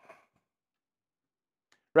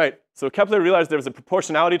 right. So Kepler realized there was a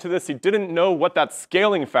proportionality to this. He didn't know what that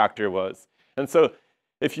scaling factor was. And so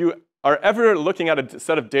if you are ever looking at a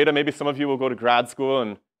set of data, maybe some of you will go to grad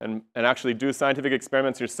school and actually do scientific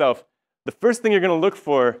experiments yourself. The first thing you're going to look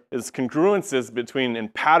for is congruences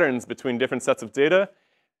and patterns between different sets of data.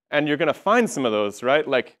 And you're going to find some of those, right?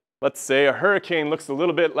 Like, let's say a hurricane looks a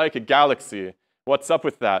little bit like a galaxy. What's up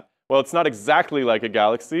with that? Well, it's not exactly like a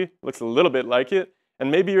galaxy. It looks a little bit like it.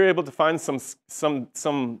 And maybe you're able to find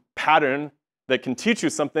some pattern that can teach you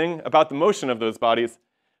something about the motion of those bodies.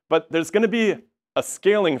 But there's going to be a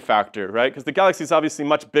scaling factor, right? Because the galaxy is obviously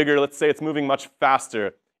much bigger. Let's say it's moving much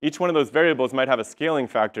faster. Each one of those variables might have a scaling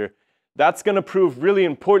factor. That's going to prove really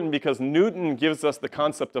important because Newton gives us the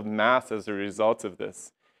concept of mass as a result of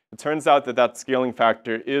this. It turns out that that scaling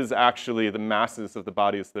factor is actually the masses of the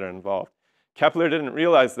bodies that are involved. Kepler didn't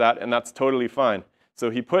realize that, and that's totally fine. So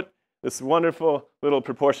he put this wonderful little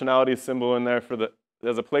proportionality symbol in there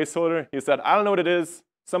as a placeholder. He said, I don't know what it is.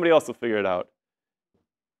 Somebody else will figure it out.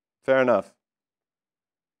 Fair enough.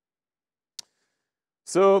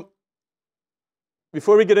 So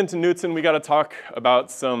before we get into Newton, we got to talk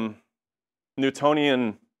about some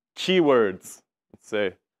Newtonian keywords, let's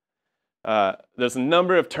say. There's a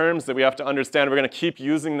number of terms that we have to understand. We're going to keep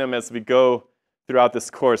using them as we go throughout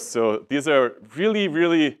this course. So these are really,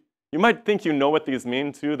 really, you might think you know what these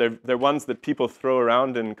mean too. They're ones that people throw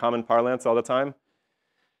around in common parlance all the time.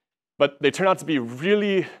 But they turn out to be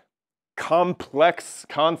really complex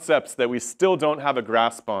concepts that we still don't have a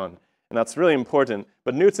grasp on. And that's really important.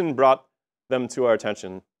 But Newton brought them to our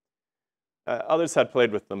attention. Others had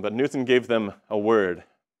played with them, but Newton gave them a word.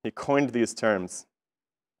 He coined these terms.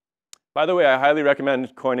 By the way, I highly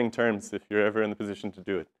recommend coining terms if you're ever in the position to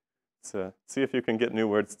do it. So see if you can get new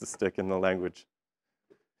words to stick in the language.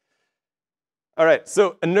 All right,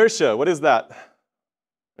 so inertia, what is that?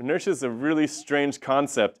 Inertia is a really strange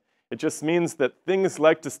concept. It just means that things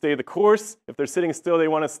like to stay the course. If they're sitting still, they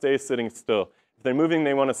want to stay sitting still. If they're moving,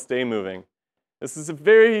 they want to stay moving. This is a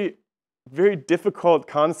very, very difficult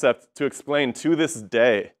concept to explain to this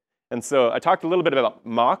day. And so I talked a little bit about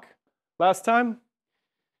Mach last time.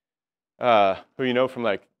 Who you know from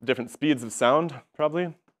like different speeds of sound,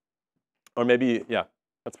 probably. Or maybe, yeah,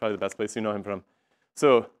 that's probably the best place you know him from.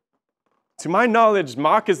 So to my knowledge,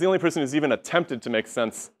 Mach is the only person who's even attempted to make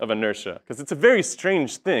sense of inertia. Because it's a very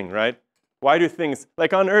strange thing, right? Why do things,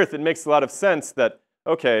 like on Earth, it makes a lot of sense that,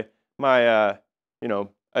 okay, I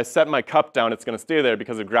set my cup down, it's going to stay there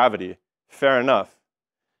because of gravity. Fair enough.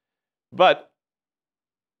 But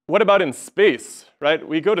what about in space, right?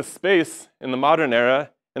 We go to space in the modern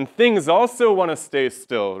era, and things also want to stay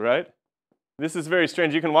still, right? This is very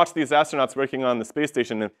strange. You can watch these astronauts working on the space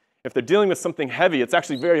station, and if they're dealing with something heavy, it's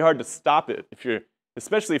actually very hard to stop it,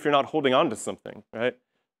 especially if you're not holding on to something, right?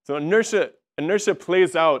 So inertia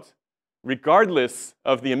plays out regardless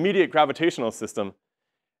of the immediate gravitational system.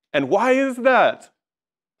 And why is that?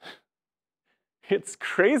 It's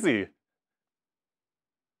crazy.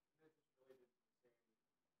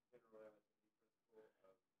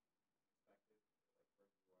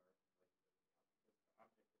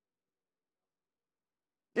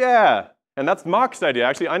 Yeah, and that's Mach's idea.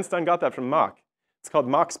 Actually, Einstein got that from Mach. It's called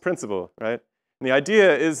Mach's principle, right? And the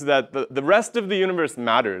idea is that the rest of the universe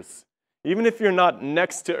matters. Even if you're not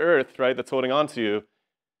next to Earth, right, that's holding on to you,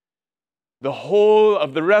 the whole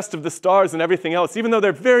of the rest of the stars and everything else, even though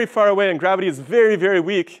they're very far away and gravity is very, very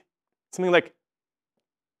weak, something like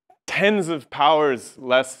tens of powers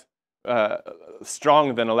less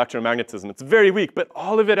strong than electromagnetism. It's very weak, but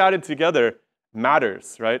all of it added together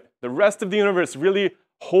matters, right? The rest of the universe really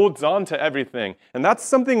holds on to everything. And that's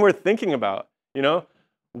something worth thinking about, you know?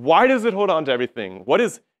 Why does it hold on to everything? What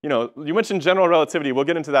is, you know, you mentioned general relativity. We'll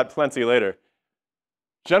get into that plenty later.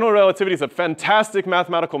 General relativity is a fantastic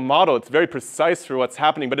mathematical model. It's very precise for what's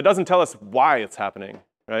happening, but it doesn't tell us why it's happening,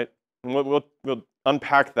 right? And we'll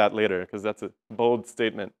unpack that later, because that's a bold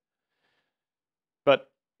statement.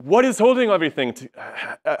 But what is holding everything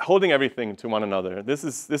to one another? This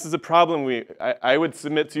is a problem I would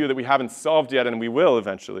submit to you that we haven't solved yet, and we will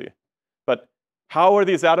eventually. But how are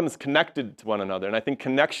these atoms connected to one another? And I think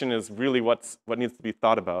connection is really what needs to be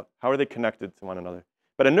thought about. How are they connected to one another?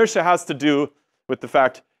 But inertia has to do with the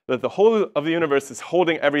fact that the whole of the universe is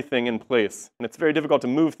holding everything in place, and it's very difficult to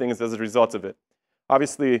move things as a result of it.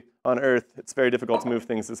 Obviously, on Earth, it's very difficult to move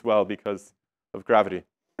things as well because of gravity,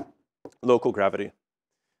 local gravity.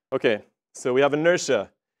 Okay, so we have inertia.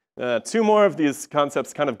 Two more of these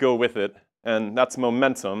concepts kind of go with it, and that's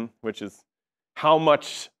momentum, which is how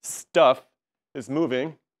much stuff is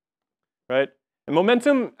moving, right? And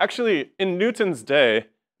momentum, actually, in Newton's day,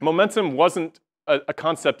 momentum wasn't a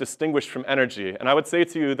concept distinguished from energy. And I would say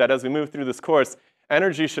to you that as we move through this course,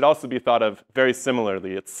 energy should also be thought of very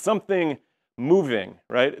similarly. It's something moving,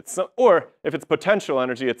 right? Or if it's potential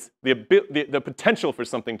energy, it's the potential for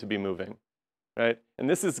something to be moving, right? And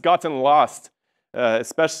this has gotten lost,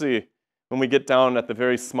 especially when we get down at the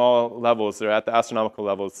very small levels or at the astronomical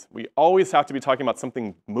levels. We always have to be talking about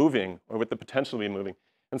something moving or with the potential to be moving.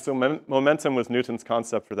 And so momentum was Newton's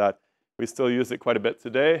concept for that. We still use it quite a bit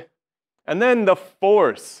today. And then the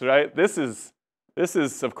force, right? This is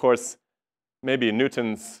of course, maybe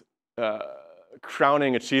Newton's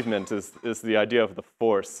crowning achievement is the idea of the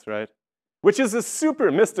force, right? Which is a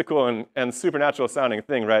super mystical and supernatural sounding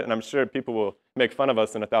thing, right? And I'm sure people will make fun of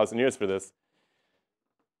us in 1,000 years for this.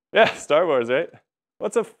 Yeah, Star Wars, right?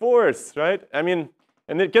 What's a force, right? I mean,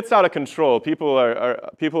 and it gets out of control. People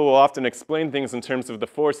will often explain things in terms of the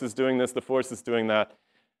force is doing this, the force is doing that.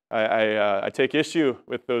 I take issue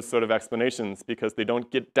with those sort of explanations because they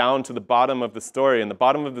don't get down to the bottom of the story. And the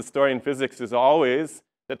bottom of the story in physics is always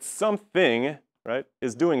that something, right,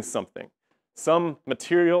 is doing something. Some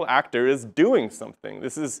material actor is doing something.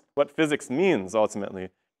 This is what physics means, ultimately.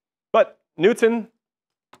 But Newton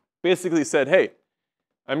basically said, hey,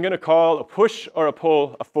 I'm going to call a push or a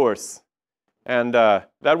pull a force. And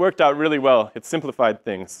that worked out really well. It simplified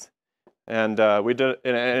things. And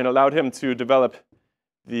it allowed him to develop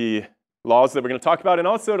the laws that we're going to talk about, and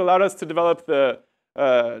also it allowed us to develop the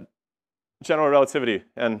general relativity.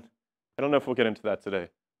 And I don't know if we'll get into that today,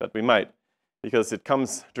 but we might, because it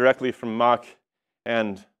comes directly from Mach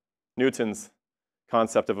and Newton's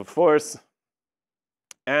concept of a force.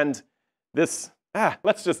 And this,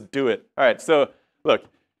 let's just do it. All right, so look,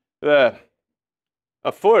 a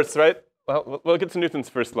force, right? Well, we'll get to Newton's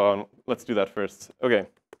first law, and let's do that first. Okay.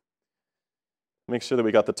 Make sure that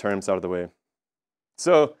we got the terms out of the way.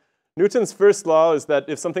 So Newton's first law is that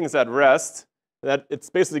if something is at rest, that it's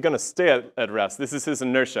basically going to stay at rest. This is his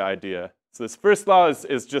inertia idea. So this first law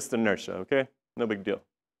is just inertia, okay? No big deal.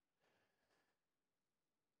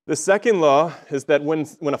 The second law is that when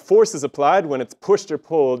a force is applied, when it's pushed or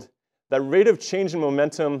pulled, that rate of change in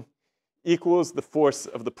momentum equals the force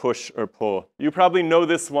of the push or pull. You probably know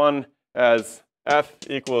this one as F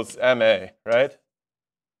equals ma, right?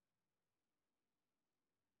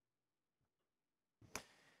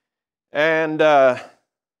 And the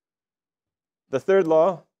third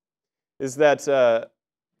law is that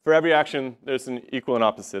for every action, there's an equal and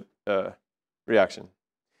opposite reaction.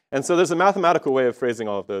 And so there's a mathematical way of phrasing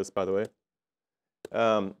all of those, by the way.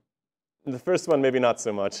 The first one, maybe not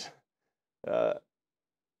so much. The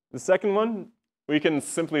second one, we can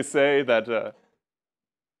simply say that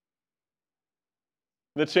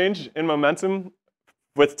the change in momentum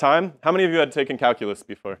with time, how many of you had taken calculus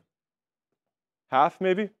before? Half,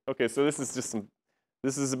 maybe? Okay, so this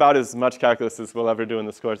is about as much calculus as we'll ever do in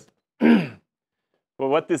this course. Well,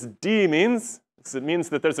 what this D means is it means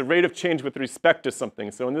that there's a rate of change with respect to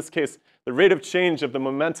something. So in this case, the rate of change of the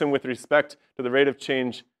momentum with respect to the rate of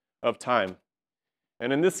change of time.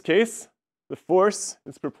 And in this case, the force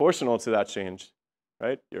is proportional to that change,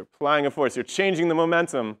 right? You're applying a force. You're changing the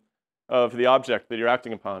momentum of the object that you're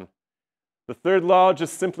acting upon. The third law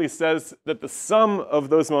just simply says that the sum of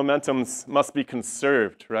those momentums must be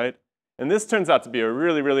conserved, right? And this turns out to be a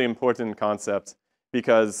really, really important concept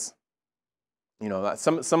because, you know,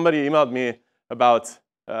 somebody emailed me about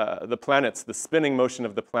the planets, the spinning motion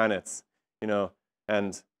of the planets, you know,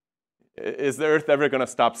 and is the Earth ever going to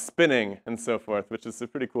stop spinning and so forth, which is a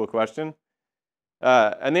pretty cool question.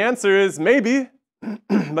 And the answer is maybe,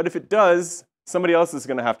 but if it does, somebody else is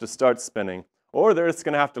going to have to start spinning. Or it's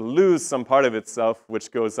going to have to lose some part of itself,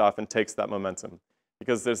 which goes off and takes that momentum.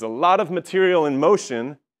 Because there's a lot of material in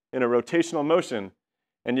motion, in a rotational motion,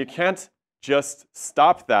 and you can't just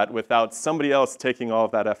stop that without somebody else taking all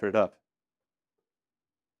of that effort up.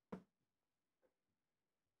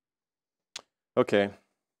 Okay.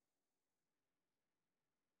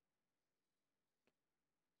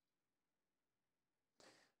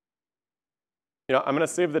 You know, I'm going to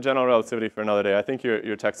save the general relativity for another day. I think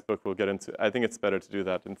your textbook will get into it. I think it's better to do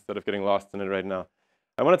that instead of getting lost in it right now.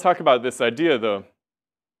 I want to talk about this idea, though,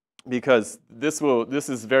 because this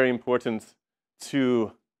is very important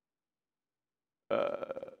to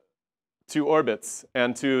orbits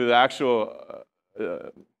and to the actual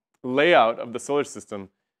layout of the solar system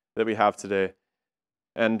that we have today.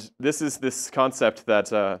 And this is this concept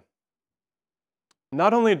that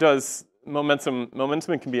not only does momentum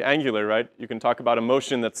can be angular, right? You can talk about a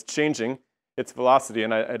motion that's changing its velocity,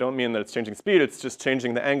 and I don't mean that it's changing speed, it's just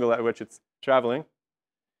changing the angle at which it's traveling.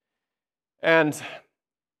 And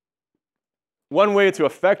one way to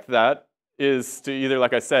affect that is to either,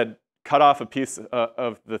 like I said, cut off a piece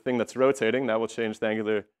of the thing that's rotating. That will change the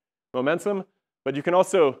angular momentum. But you can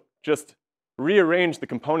also just rearrange the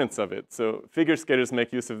components of it. So figure skaters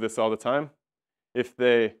make use of this all the time. If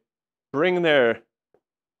they bring their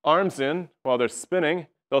arms in while they're spinning,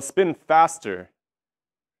 they'll spin faster.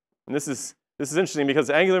 And this is interesting because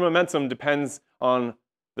angular momentum depends on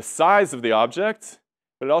the size of the object,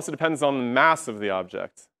 but it also depends on the mass of the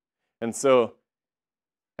object. And so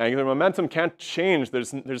angular momentum can't change.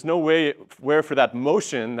 There's no way where for that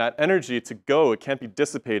motion, that energy to go. It can't be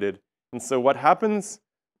dissipated. And so what happens?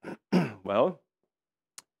 Well,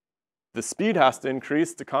 the speed has to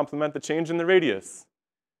increase to complement the change in the radius.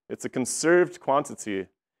 It's a conserved quantity.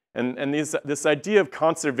 And this idea of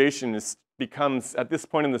conservation becomes, at this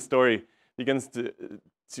point in the story, begins to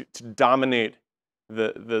dominate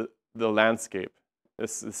the landscape.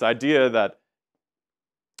 This idea that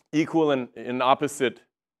equal and opposite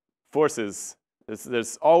forces,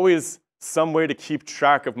 there's always some way to keep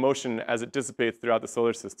track of motion as it dissipates throughout the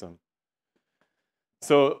solar system.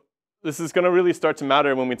 So this is going to really start to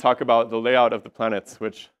matter when we talk about the layout of the planets,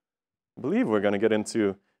 which I believe we're going to get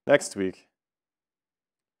into next week.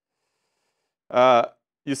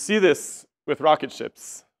 You see this with rocket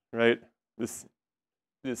ships, right?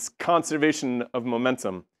 This conservation of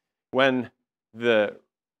momentum. When the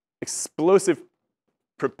explosive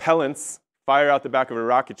propellants fire out the back of a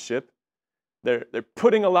rocket ship, they're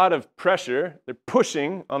putting a lot of pressure, they're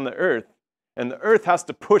pushing on the Earth, and the Earth has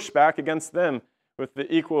to push back against them with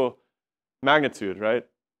the equal magnitude, right?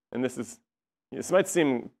 And this might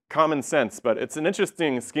seem common sense, but it's an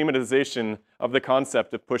interesting schematization of the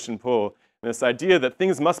concept of push and pull. And this idea that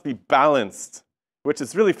things must be balanced, which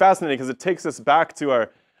is really fascinating because it takes us back to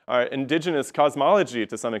our indigenous cosmology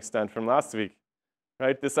to some extent from last week,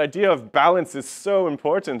 right? This idea of balance is so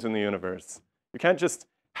important in the universe. You can't just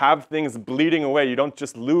have things bleeding away. You don't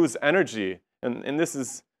just lose energy. And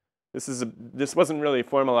this wasn't really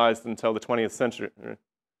formalized until the 20th century,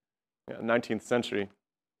 19th century,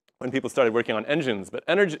 when people started working on engines. But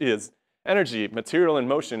energy is energy, material in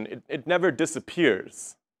motion. It never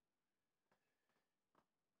disappears.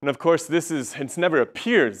 And of course, it never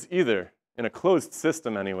appears either, in a closed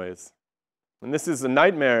system anyways. And this is a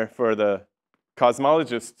nightmare for the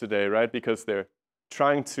cosmologists today, right? Because they're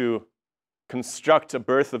trying to construct a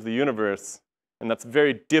birth of the universe, and that's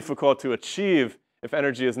very difficult to achieve if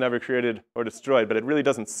energy is never created or destroyed, but it really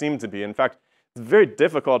doesn't seem to be. In fact, it's very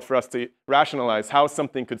difficult for us to rationalize how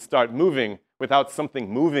something could start moving without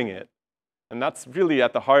something moving it. And that's really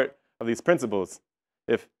at the heart of these principles.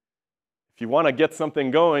 If you want to get something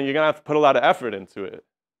going, you're going to have to put a lot of effort into it.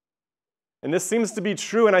 And this seems to be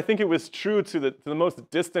true, and I think it was true to the most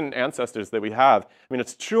distant ancestors that we have. I mean,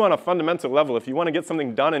 it's true on a fundamental level. If you want to get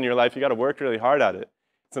something done in your life, you got to work really hard at it.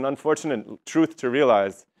 It's an unfortunate truth to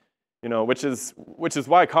realize, which is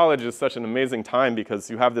why college is such an amazing time, because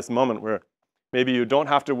you have this moment where maybe you don't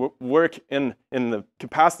have to work in the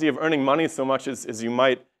capacity of earning money so much as you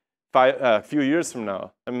might a few years from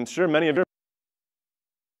now. I'm sure many of you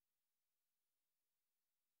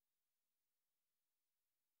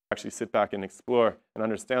actually sit back and explore and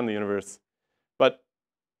understand the universe. But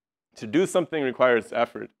to do something requires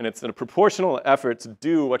effort, and it's a proportional effort to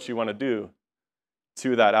do what you want to do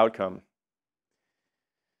to that outcome.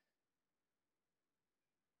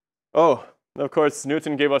 Oh, and of course,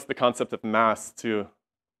 Newton gave us the concept of mass too.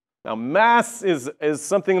 Now, mass is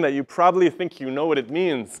something that you probably think you know what it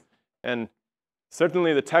means, and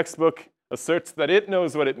certainly the textbook asserts that it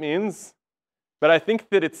knows what it means, But I think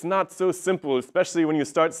that it's not so simple, especially when you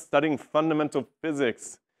start studying fundamental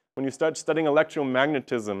physics, when you start studying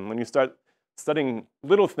electromagnetism, when you start studying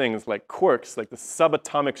little things like quarks, like the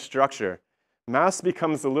subatomic structure. Mass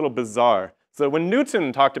becomes a little bizarre. So when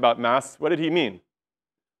Newton talked about mass, what did he mean?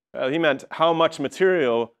 He meant how much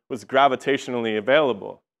material was gravitationally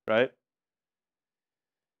available, right?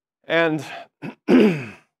 And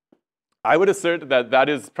I would assert that that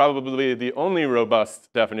is probably the only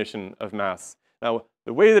robust definition of mass. Now,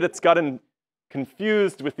 the way that it's gotten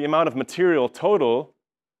confused with the amount of material total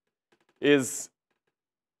is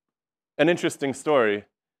an interesting story.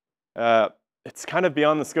 It's kind of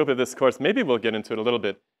beyond the scope of this course. Maybe we'll get into it a little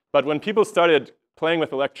bit. But when people started playing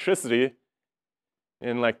with electricity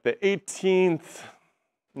in like the 18th,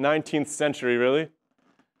 19th century, really,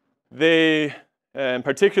 they, and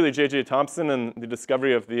particularly J.J. Thomson and the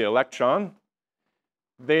discovery of the electron,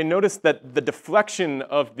 they noticed that the deflection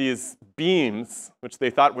of these beams, which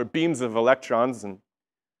they thought were beams of electrons, and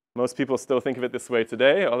most people still think of it this way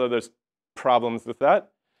today, although there's problems with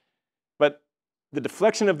that. But the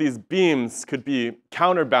deflection of these beams could be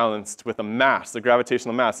counterbalanced with a mass, a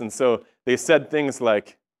gravitational mass. And so they said things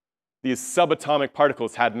like these subatomic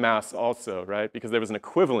particles had mass also, right? Because there was an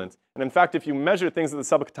equivalent. And in fact, if you measure things at the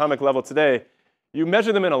subatomic level today, you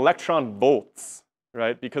measure them in electron volts,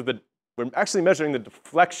 right? Because we're actually measuring the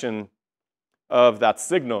deflection of that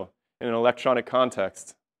signal in an electronic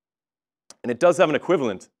context. And it does have an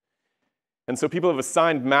equivalent. And so people have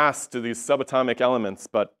assigned mass to these subatomic elements,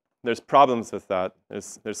 but there's problems with that.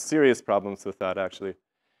 There's serious problems with that, actually.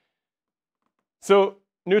 So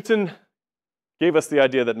Newton gave us the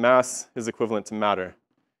idea that mass is equivalent to matter.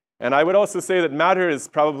 And I would also say that matter is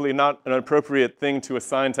probably not an appropriate thing to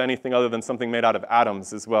assign to anything other than something made out of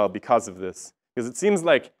atoms as well because of this. Because it seems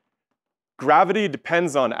like gravity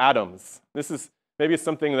depends on atoms. This is maybe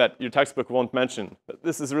something that your textbook won't mention, but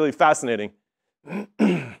this is really fascinating.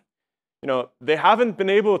 You know, they haven't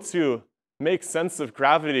been able to make sense of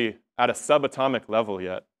gravity at a subatomic level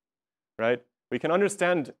yet, right? We can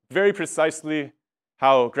understand very precisely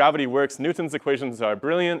how gravity works. Newton's equations are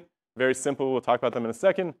brilliant, very simple. We'll talk about them in a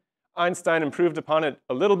second. Einstein improved upon it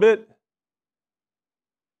a little bit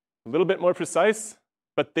more precise,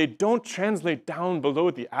 but they don't translate down below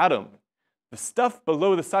the atom. The stuff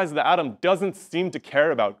below the size of the atom doesn't seem to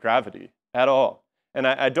care about gravity at all. And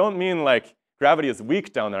I don't mean like gravity is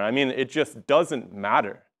weak down there. I mean, it just doesn't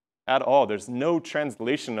matter at all. There's no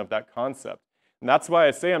translation of that concept. And that's why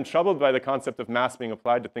I say I'm troubled by the concept of mass being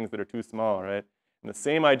applied to things that are too small, right? And the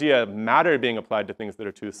same idea of matter being applied to things that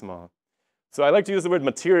are too small. So I like to use the word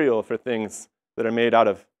material for things that are made out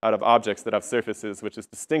of objects that have surfaces, which is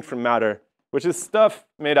distinct from matter, which is stuff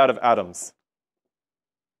made out of atoms.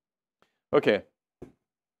 Okay.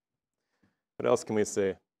 What else can we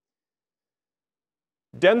say?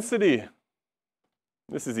 Density.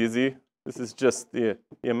 This is easy. This is just the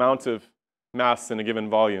amount of mass in a given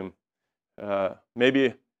volume.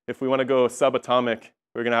 Maybe if we want to go subatomic,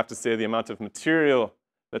 we're going to have to say the amount of material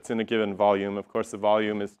that's in a given volume. Of course, the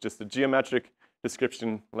volume is just a geometric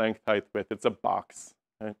description, length, height, width. It's a box,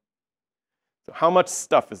 right? So how much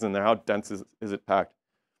stuff is in there? How dense is it packed?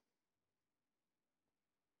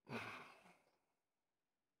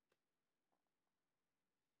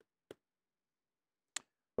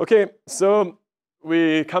 Okay, so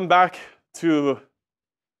we come back to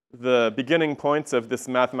the beginning points of this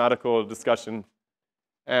mathematical discussion.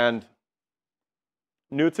 And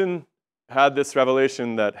Newton had this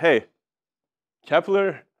revelation that, hey,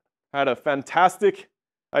 Kepler had a fantastic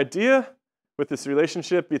idea with this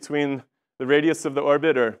relationship between the radius of the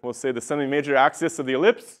orbit, or we'll say the semi-major axis of the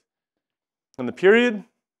ellipse, and the period.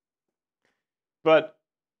 But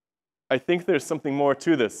I think there's something more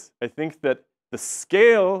to this. I think that the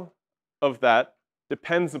scale of that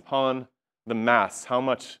depends upon the mass. How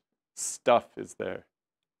much stuff is there?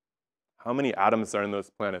 How many atoms are in those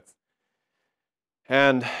planets?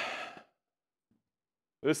 And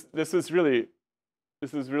this is really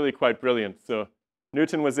quite brilliant. So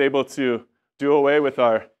Newton was able to do away with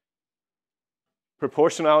our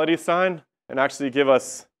proportionality sign and actually give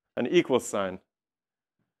us an equal sign.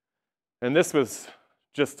 And this was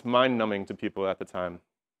just mind-numbing to people at the time.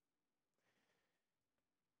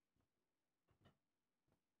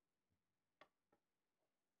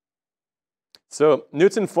 So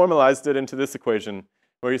Newton formalized it into this equation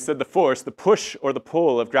where he said the force, the push or the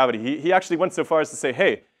pull of gravity. He actually went so far as to say,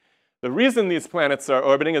 hey, the reason these planets are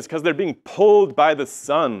orbiting is because they're being pulled by the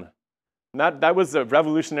sun. And that was a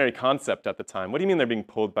revolutionary concept at the time. What do you mean they're being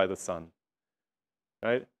pulled by the sun?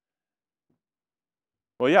 Right?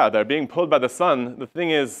 Well, yeah, they're being pulled by the sun. The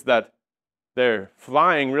thing is that they're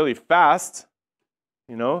flying really fast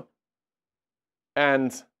you know?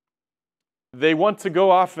 And they want to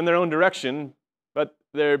go off in their own direction, but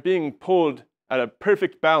they're being pulled at a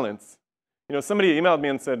perfect balance. You know, somebody emailed me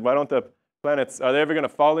and said, why don't the planets, are they ever going to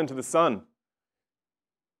fall into the sun?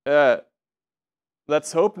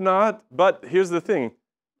 Let's hope not, but here's the thing,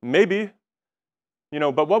 maybe. You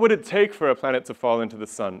know, but what would it take for a planet to fall into the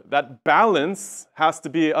sun? That balance has to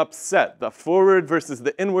be upset. The forward versus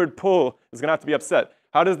the inward pull is going to have to be upset.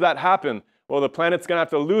 How does that happen? Well, the planet's going to have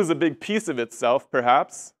to lose a big piece of itself,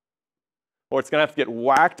 perhaps. Or it's going to have to get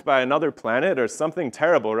whacked by another planet or something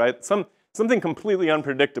terrible, right? Something completely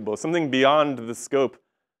unpredictable, something beyond the scope.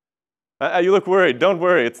 You look worried. Don't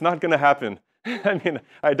worry. It's not going to happen. I mean,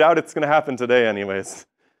 I doubt it's going to happen today anyways,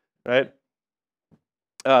 right?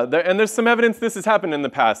 And there's some evidence this has happened in the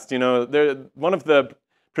past. You know, one of the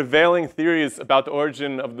prevailing theories about the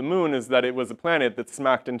origin of the moon is that it was a planet that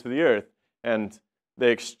smacked into the Earth, and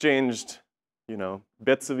they exchanged, you know,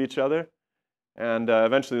 bits of each other, and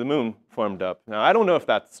eventually the moon formed up. Now, I don't know if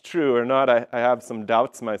that's true or not. I have some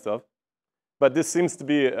doubts myself, but this seems to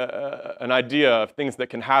be an idea of things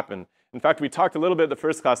that can happen. In fact, we talked a little bit in the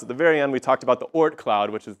first class. At the very end, we talked about the Oort cloud,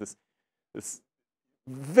 which is this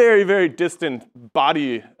very, very distant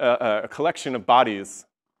body, a collection of bodies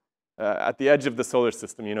at the edge of the solar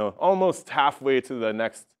system, you know, almost halfway to the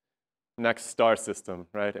next star system,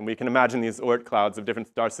 right? And we can imagine these Oort clouds of different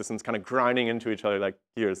star systems kind of grinding into each other like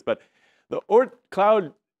gears. But the Oort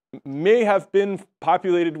cloud may have been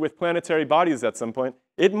populated with planetary bodies at some point.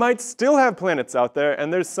 It might still have planets out there,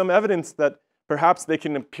 and there's some evidence that perhaps they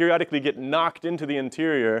can periodically get knocked into the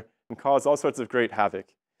interior and cause all sorts of great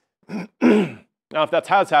havoc. Now, if that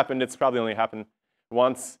has happened, it's probably only happened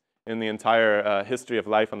once in the entire history of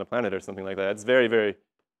life on the planet or something like that. It's very, very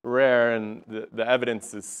rare, and the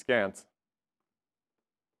evidence is scant.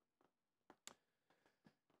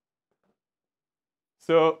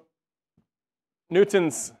 So,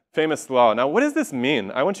 Newton's famous law. Now, what does this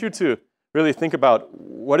mean? I want you to really think about,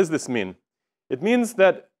 what does this mean? It means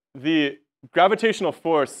that the gravitational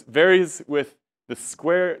force varies with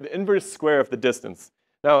the inverse square of the distance.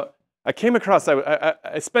 Now, I came across,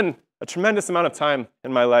 I spend a tremendous amount of time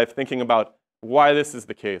in my life thinking about why this is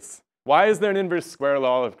the case. Why is there an inverse square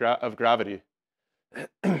law of gravity?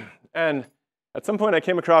 And at some point I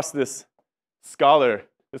came across this scholar.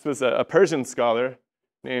 This was a Persian scholar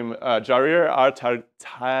named Jarir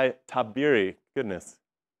Tabiri. Goodness.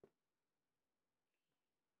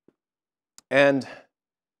 And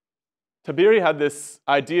Tabiri had this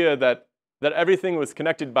idea that everything was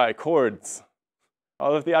connected by cords.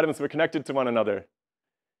 All of the atoms were connected to one another.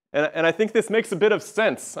 And I think this makes a bit of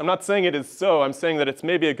sense. I'm not saying it is so. I'm saying that it's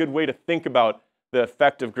maybe a good way to think about the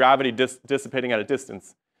effect of gravity dissipating at a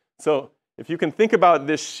distance. So if you can think about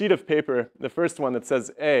this sheet of paper, the first one that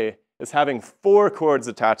says A, is having 4 cords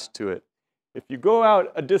attached to it. If you go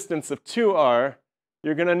out a distance of 2r,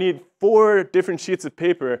 you're going to need 4 different sheets of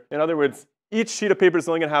paper. In other words, each sheet of paper is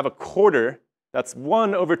only going to have a quarter. That's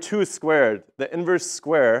 1 over 2 squared, the inverse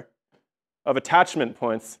square of attachment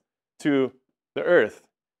points to the Earth.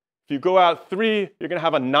 If you go out 3, you're going to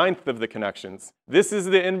have a 1/9 of the connections. This is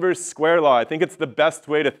the inverse square law. I think it's the best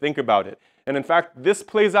way to think about it. And in fact, this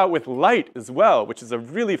plays out with light as well, which is a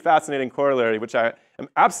really fascinating corollary, which I am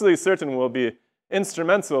absolutely certain will be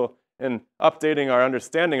instrumental in updating our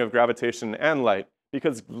understanding of gravitation and light,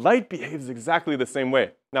 because light behaves exactly the same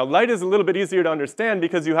way. Now, light is a little bit easier to understand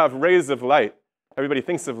because you have rays of light. Everybody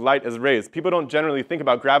thinks of light as rays. People don't generally think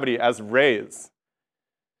about gravity as rays.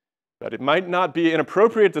 But it might not be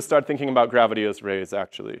inappropriate to start thinking about gravity as rays,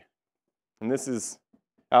 actually. And this is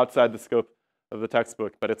outside the scope of the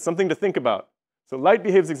textbook, but it's something to think about. So light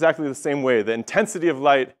behaves exactly the same way. The intensity of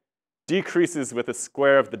light decreases with the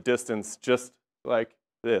square of the distance, just like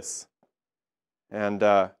this. And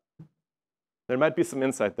there might be some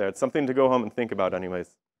insight there. It's something to go home and think about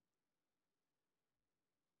anyways.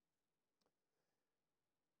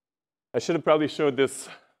 I should have probably showed this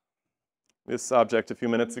object a few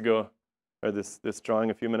minutes ago, or this drawing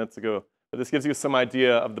a few minutes ago. But this gives you some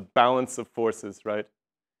idea of the balance of forces, right?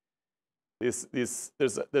 There's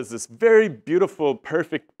this very beautiful,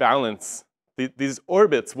 perfect balance. These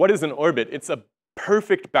orbits, what is an orbit? It's a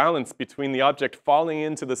perfect balance between the object falling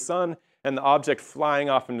into the sun and the object flying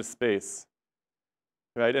off into space,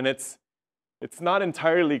 right? And it's not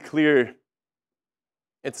entirely clear.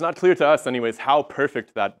 It's not clear to us, anyways, how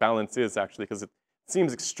perfect that balance is, actually, because it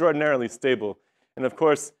seems extraordinarily stable. And of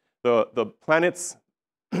course, the planets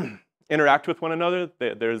interact with one another.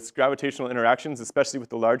 There's gravitational interactions, especially with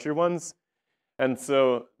the larger ones. And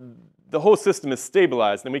so the whole system is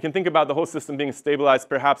stabilized. And we can think about the whole system being stabilized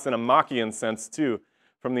perhaps in a Machian sense, too,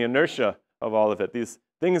 from the inertia of all of it. These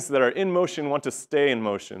things that are in motion want to stay in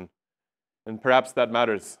motion, and perhaps that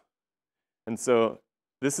matters. And so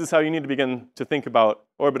this is how you need to begin to think about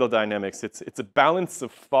orbital dynamics. It's a balance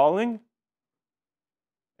of falling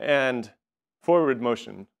and forward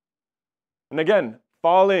motion. And again,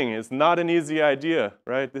 falling is not an easy idea,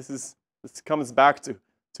 right? This comes back to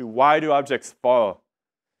why do objects fall?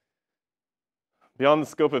 Beyond the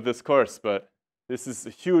scope of this course, but this is a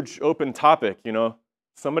huge open topic, you know.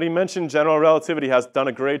 Somebody mentioned general relativity has done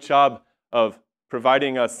a great job of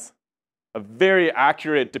providing us a very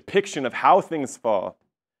accurate depiction of how things fall.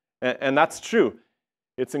 And that's true.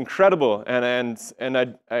 It's incredible. And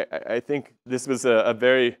I think this was a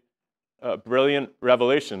very brilliant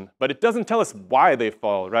revelation. But it doesn't tell us why they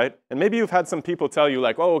fall, right? And maybe you've had some people tell you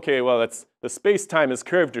like, oh, okay, well, the space-time is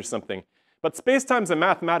curved or something. But space-time is a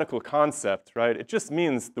mathematical concept, right? It just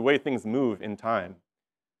means the way things move in time.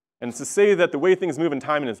 And to say that the way things move in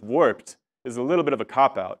time and is warped is a little bit of a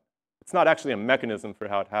cop-out. It's not actually a mechanism for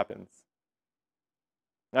how it happens.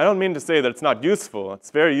 I don't mean to say that it's not useful. It's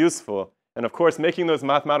very useful. And of course, making those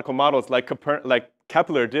mathematical models like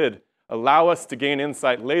Kepler did allow us to gain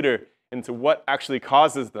insight later into what actually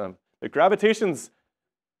causes them. The gravitation's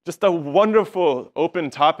just a wonderful open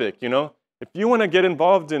topic, you know? If you want to get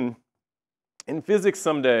involved in physics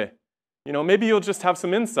someday, you know, maybe you'll just have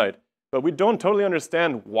some insight. But we don't totally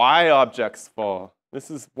understand why objects fall.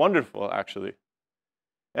 This is wonderful, actually.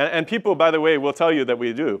 And people, by the way, will tell you that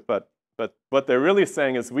we do. But what they're really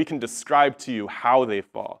saying is we can describe to you how they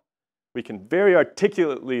fall. We can very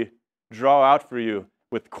articulately draw out for you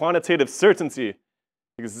with quantitative certainty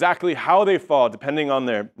exactly how they fall depending on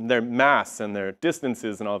their mass and their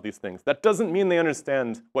distances and all of these things. That doesn't mean they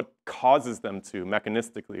understand what causes them to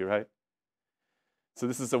mechanistically, right? So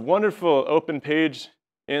this is a wonderful open page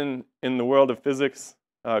in the world of physics,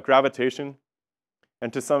 gravitation,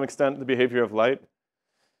 and to some extent the behavior of light.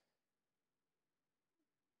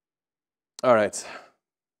 All right.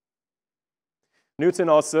 Newton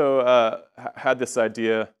also had this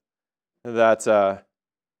idea that,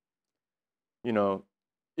 you know,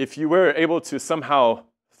 if you were able to somehow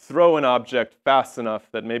throw an object fast enough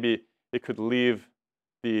that maybe it could leave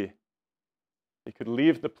the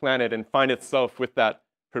planet and find itself with that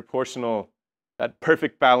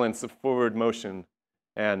perfect balance of forward motion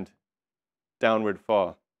and downward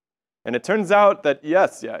fall. And it turns out that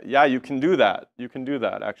yes, you can do that. You can do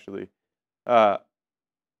that, actually.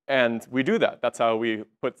 And we do that. That's how we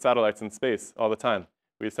put satellites in space all the time.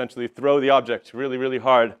 We essentially throw the object really, really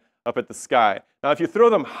hard up at the sky. Now, if you throw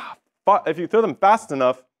them fast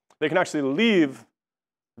enough, they can actually leave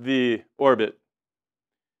the orbit.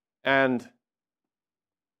 And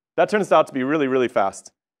that turns out to be really, really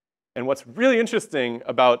fast. And what's really interesting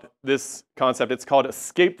about this concept, it's called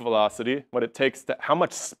escape velocity, how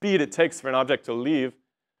much speed it takes for an object to leave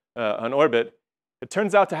an orbit. It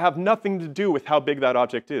turns out to have nothing to do with how big that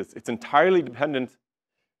object is. It's entirely dependent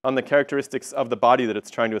on the characteristics of the body that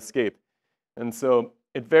it's trying to escape. And so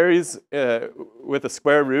it varies with the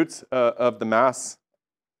square root of the mass.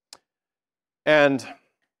 And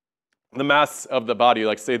the mass of the body,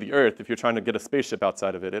 like say the Earth, if you're trying to get a spaceship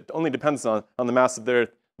outside of it, it only depends on the mass of the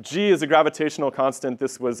Earth. G is a gravitational constant.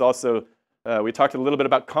 This was also, we talked a little bit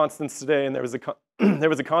about constants today, and there was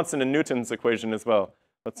a constant in Newton's equation as well.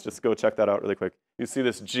 Let's just go check that out really quick. You see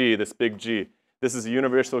this G, this big G. This is a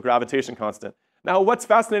universal gravitation constant. Now, what's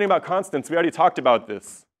fascinating about constants? We already talked about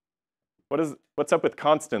this. What's up with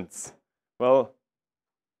constants? Well,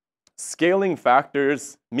 scaling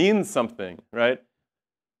factors mean something, right?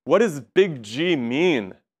 What does big G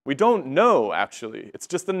mean? We don't know, actually. It's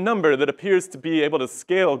just a number that appears to be able to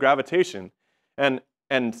scale gravitation. And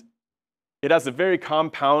it has a very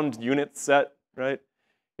compound unit set, right?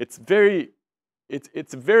 It's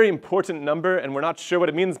a very important number, and we're not sure what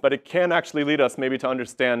it means, but it can actually lead us maybe to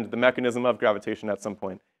understand the mechanism of gravitation at some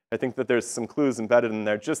point. I think that there's some clues embedded in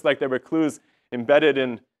there, just like there were clues embedded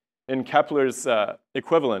in Kepler's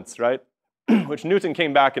equivalence, right? Which Newton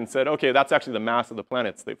came back and said, okay, that's actually the mass of the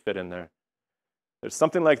planets that fit in there. There's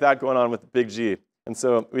something like that going on with big G. And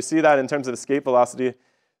so we see that in terms of escape velocity.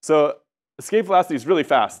 So escape velocity is really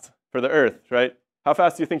fast for the Earth, right? How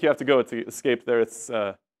fast do you think you have to go to escape the Earth's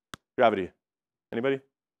gravity? Anybody?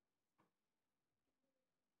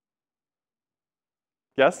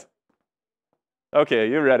 Guess? Okay,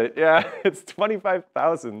 you read it. Yeah, it's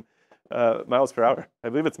 25,000 miles per hour. I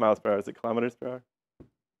believe it's miles per hour. Is it kilometers per hour?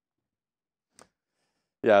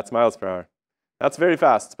 Yeah, it's miles per hour. That's very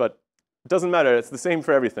fast, but it doesn't matter. It's the same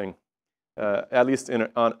for everything, at least in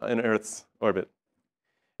Earth's orbit.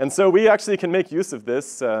 And so we actually can make use of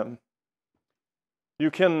this.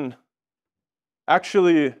 You can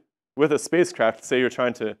actually with a spacecraft, say you're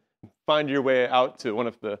trying to find your way out to one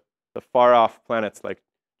of the far-off planets like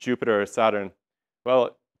Jupiter or Saturn, well,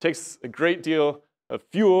 it takes a great deal of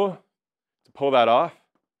fuel to pull that off.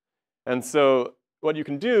 And so what you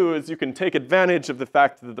can do is you can take advantage of the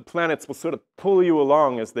fact that the planets will sort of pull you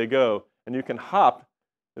along as they go, and you can hop,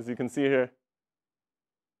 as you can see here,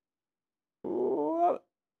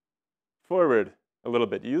 forward a little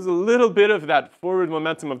bit. Use a little bit of that forward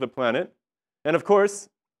momentum of the planet. And of course,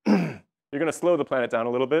 you're going to slow the planet down a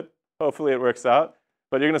little bit. Hopefully it works out.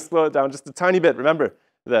 But you're going to slow it down just a tiny bit. Remember,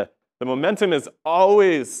 the momentum is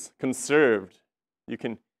always conserved. You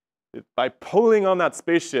can, by pulling on that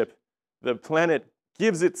spaceship, the planet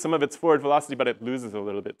gives it some of its forward velocity, but it loses a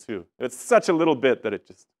little bit too. It's such a little bit that it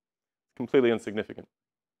just completely insignificant.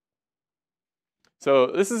 So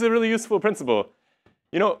this is a really useful principle.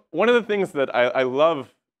 You know, one of the things that I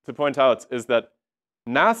love to point out is that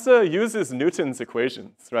NASA uses Newton's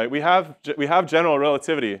equations, right? We have general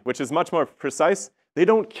relativity, which is much more precise. They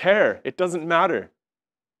don't care. It doesn't matter.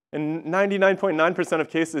 In 99.9% of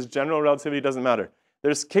cases, general relativity doesn't matter.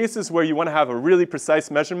 There's cases where you want to have a really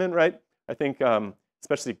precise measurement, right? I think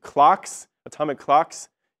especially clocks, atomic clocks,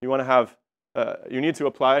 you want to have, you need to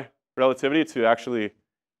apply relativity to actually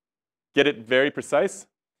get it very precise.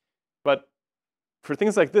 But for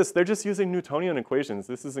things like this, they're just using Newtonian equations.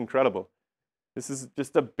 This is incredible. This is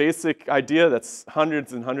just a basic idea that's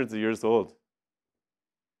hundreds and hundreds of years old.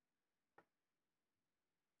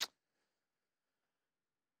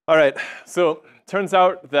 All right, so turns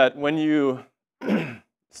out that when you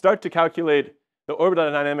start to calculate the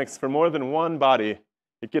orbital dynamics for more than one body,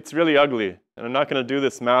 it gets really ugly. And I'm not going to do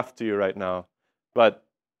this math to you right now, but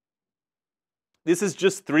this is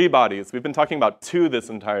just 3 bodies. We've been talking about 2 this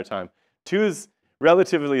entire time. 2 is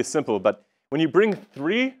relatively simple, but when you bring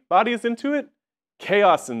 3 bodies into it,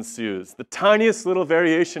 chaos ensues. The tiniest little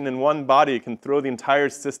variation in one body can throw the entire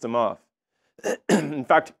system off. In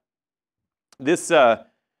fact, this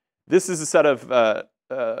is a set of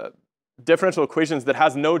differential equations that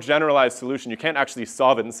has no generalized solution. You can't actually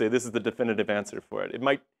solve it and say this is the definitive answer for it. It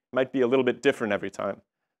might be a little bit different every time.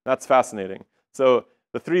 That's fascinating. So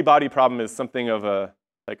the 3-body problem is something of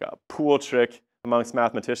like a pool trick amongst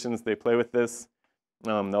mathematicians. They play with this.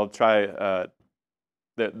 They'll try.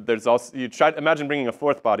 There's also imagine bringing a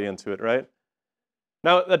 4th body into it, right?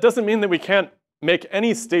 Now that doesn't mean that we can't make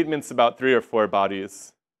any statements about 3 or 4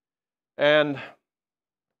 bodies. And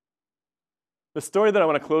the story that I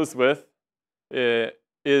want to close with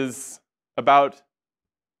is about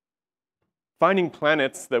finding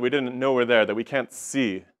planets that we didn't know were there, that we can't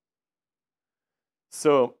see.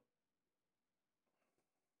 So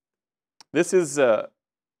this is a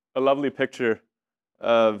lovely picture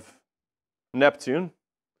of Neptune.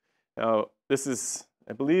 Now, this is,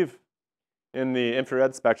 I believe, in the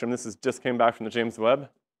infrared spectrum. This just came back from the James Webb.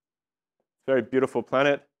 Very beautiful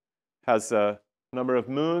planet. Has a number of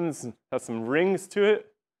moons, has some rings to it.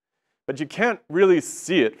 But you can't really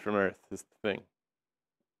see it from Earth, is the thing.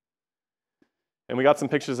 And we got some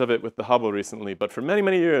pictures of it with the Hubble recently. But for many,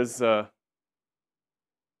 many years, didn't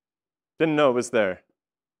know it was there.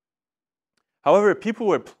 However, people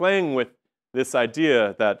were playing with this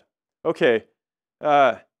idea that, okay,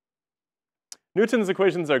 Newton's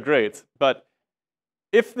equations are great, but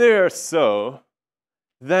if they are so,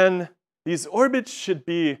 then these orbits should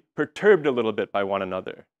be perturbed a little bit by one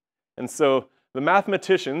another. And so the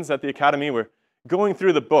mathematicians at the Academy were going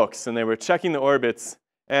through the books, and they were checking the orbits,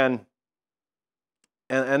 and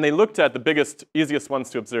they looked at the biggest, easiest ones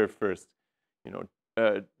to observe first. You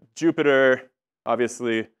know, Jupiter,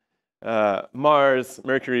 obviously, Mars,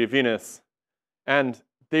 Mercury, Venus, and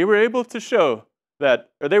they were able to show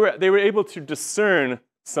that, or they were able to discern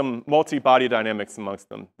some multi-body dynamics amongst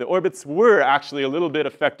them. The orbits were actually a little bit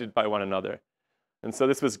affected by one another, and so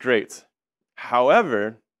this was great.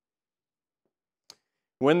 However,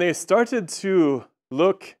 when they started to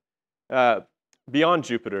look beyond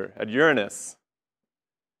Jupiter at Uranus,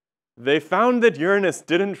 they found that Uranus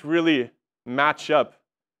didn't really match up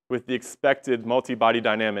with the expected multi-body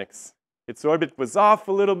dynamics. Its orbit was off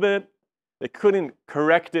a little bit. They couldn't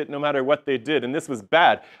correct it no matter what they did, and this was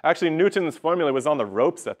bad. Actually, Newton's formula was on the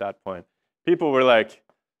ropes at that point. People were like,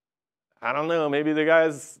 I don't know, maybe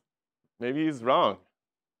he's wrong.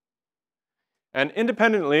 And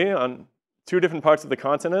independently, on 2 different parts of the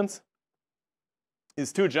continent,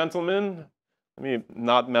 these 2 gentlemen, let me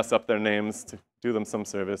not mess up their names to do them some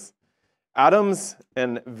service, Adams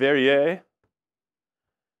and Verrier,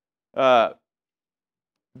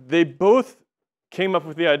 they both came up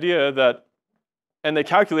with the idea that, and they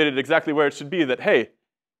calculated exactly where it should be, that, hey,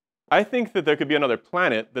 I think that there could be another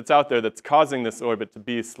planet that's out there that's causing this orbit to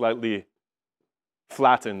be slightly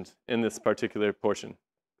flattened in this particular portion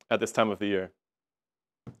at this time of the year.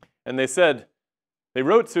 And they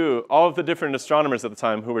wrote to all of the different astronomers at the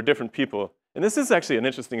time who were different people. And this is actually an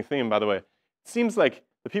interesting theme, by the way. It seems like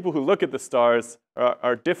the people who look at the stars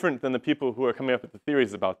are different than the people who are coming up with the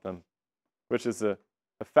theories about them, which is a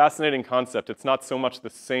fascinating concept. It's not so much the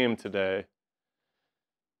same today.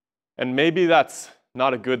 And maybe that's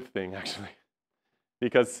not a good thing, actually.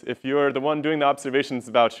 Because if you're the one doing the observations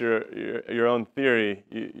about your own theory,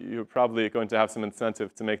 you're probably going to have some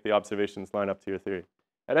incentive to make the observations line up to your theory.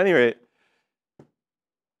 At any rate,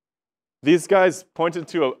 these guys pointed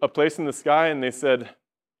to a place in the sky, and they said,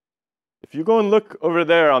 if you go and look over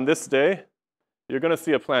there on this day, you're going to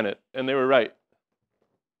see a planet. And they were right.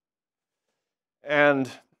 And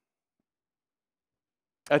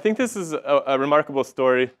I think this is a remarkable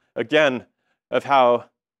story, again, of how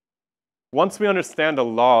once we understand a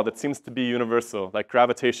law that seems to be universal, like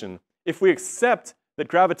gravitation, if we accept that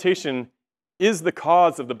gravitation is the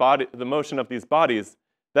cause of the motion of these bodies,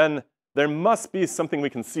 then there must be something we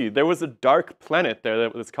can see. There was a dark planet there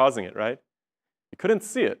that was causing it, right? You couldn't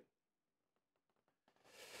see it.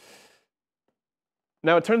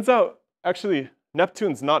 Now, it turns out, actually,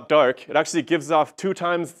 Neptune's not dark. It actually gives off 2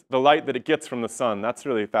 times the light that it gets from the sun. That's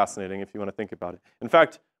really fascinating if you want to think about it. In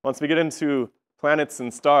fact, once we get into planets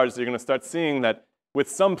and stars, you're going to start seeing that with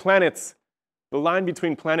some planets, the line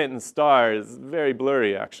between planet and star is very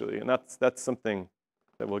blurry, actually. And that's something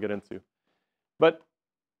that we'll get into. But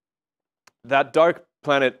that dark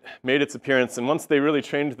planet made its appearance, and once they really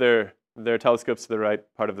trained their telescopes to the right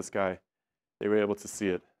part of the sky, they were able to see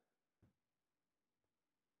it.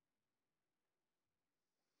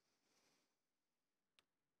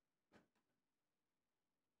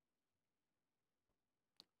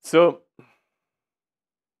 So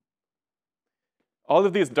all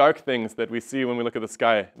of these dark things that we see when we look at the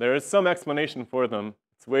sky, there is some explanation for them.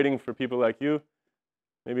 It's waiting for people like you.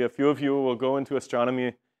 Maybe a few of you will go into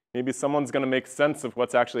astronomy. Maybe someone's going to make sense of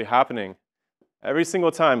what's actually happening. Every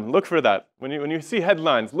single time, look for that. When you see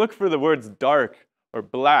headlines, look for the words dark or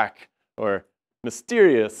black or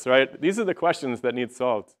mysterious, right? These are the questions that need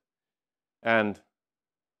solved. And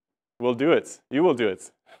we'll do it. You will do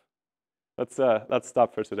it. Let's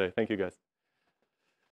stop for today. Thank you, guys.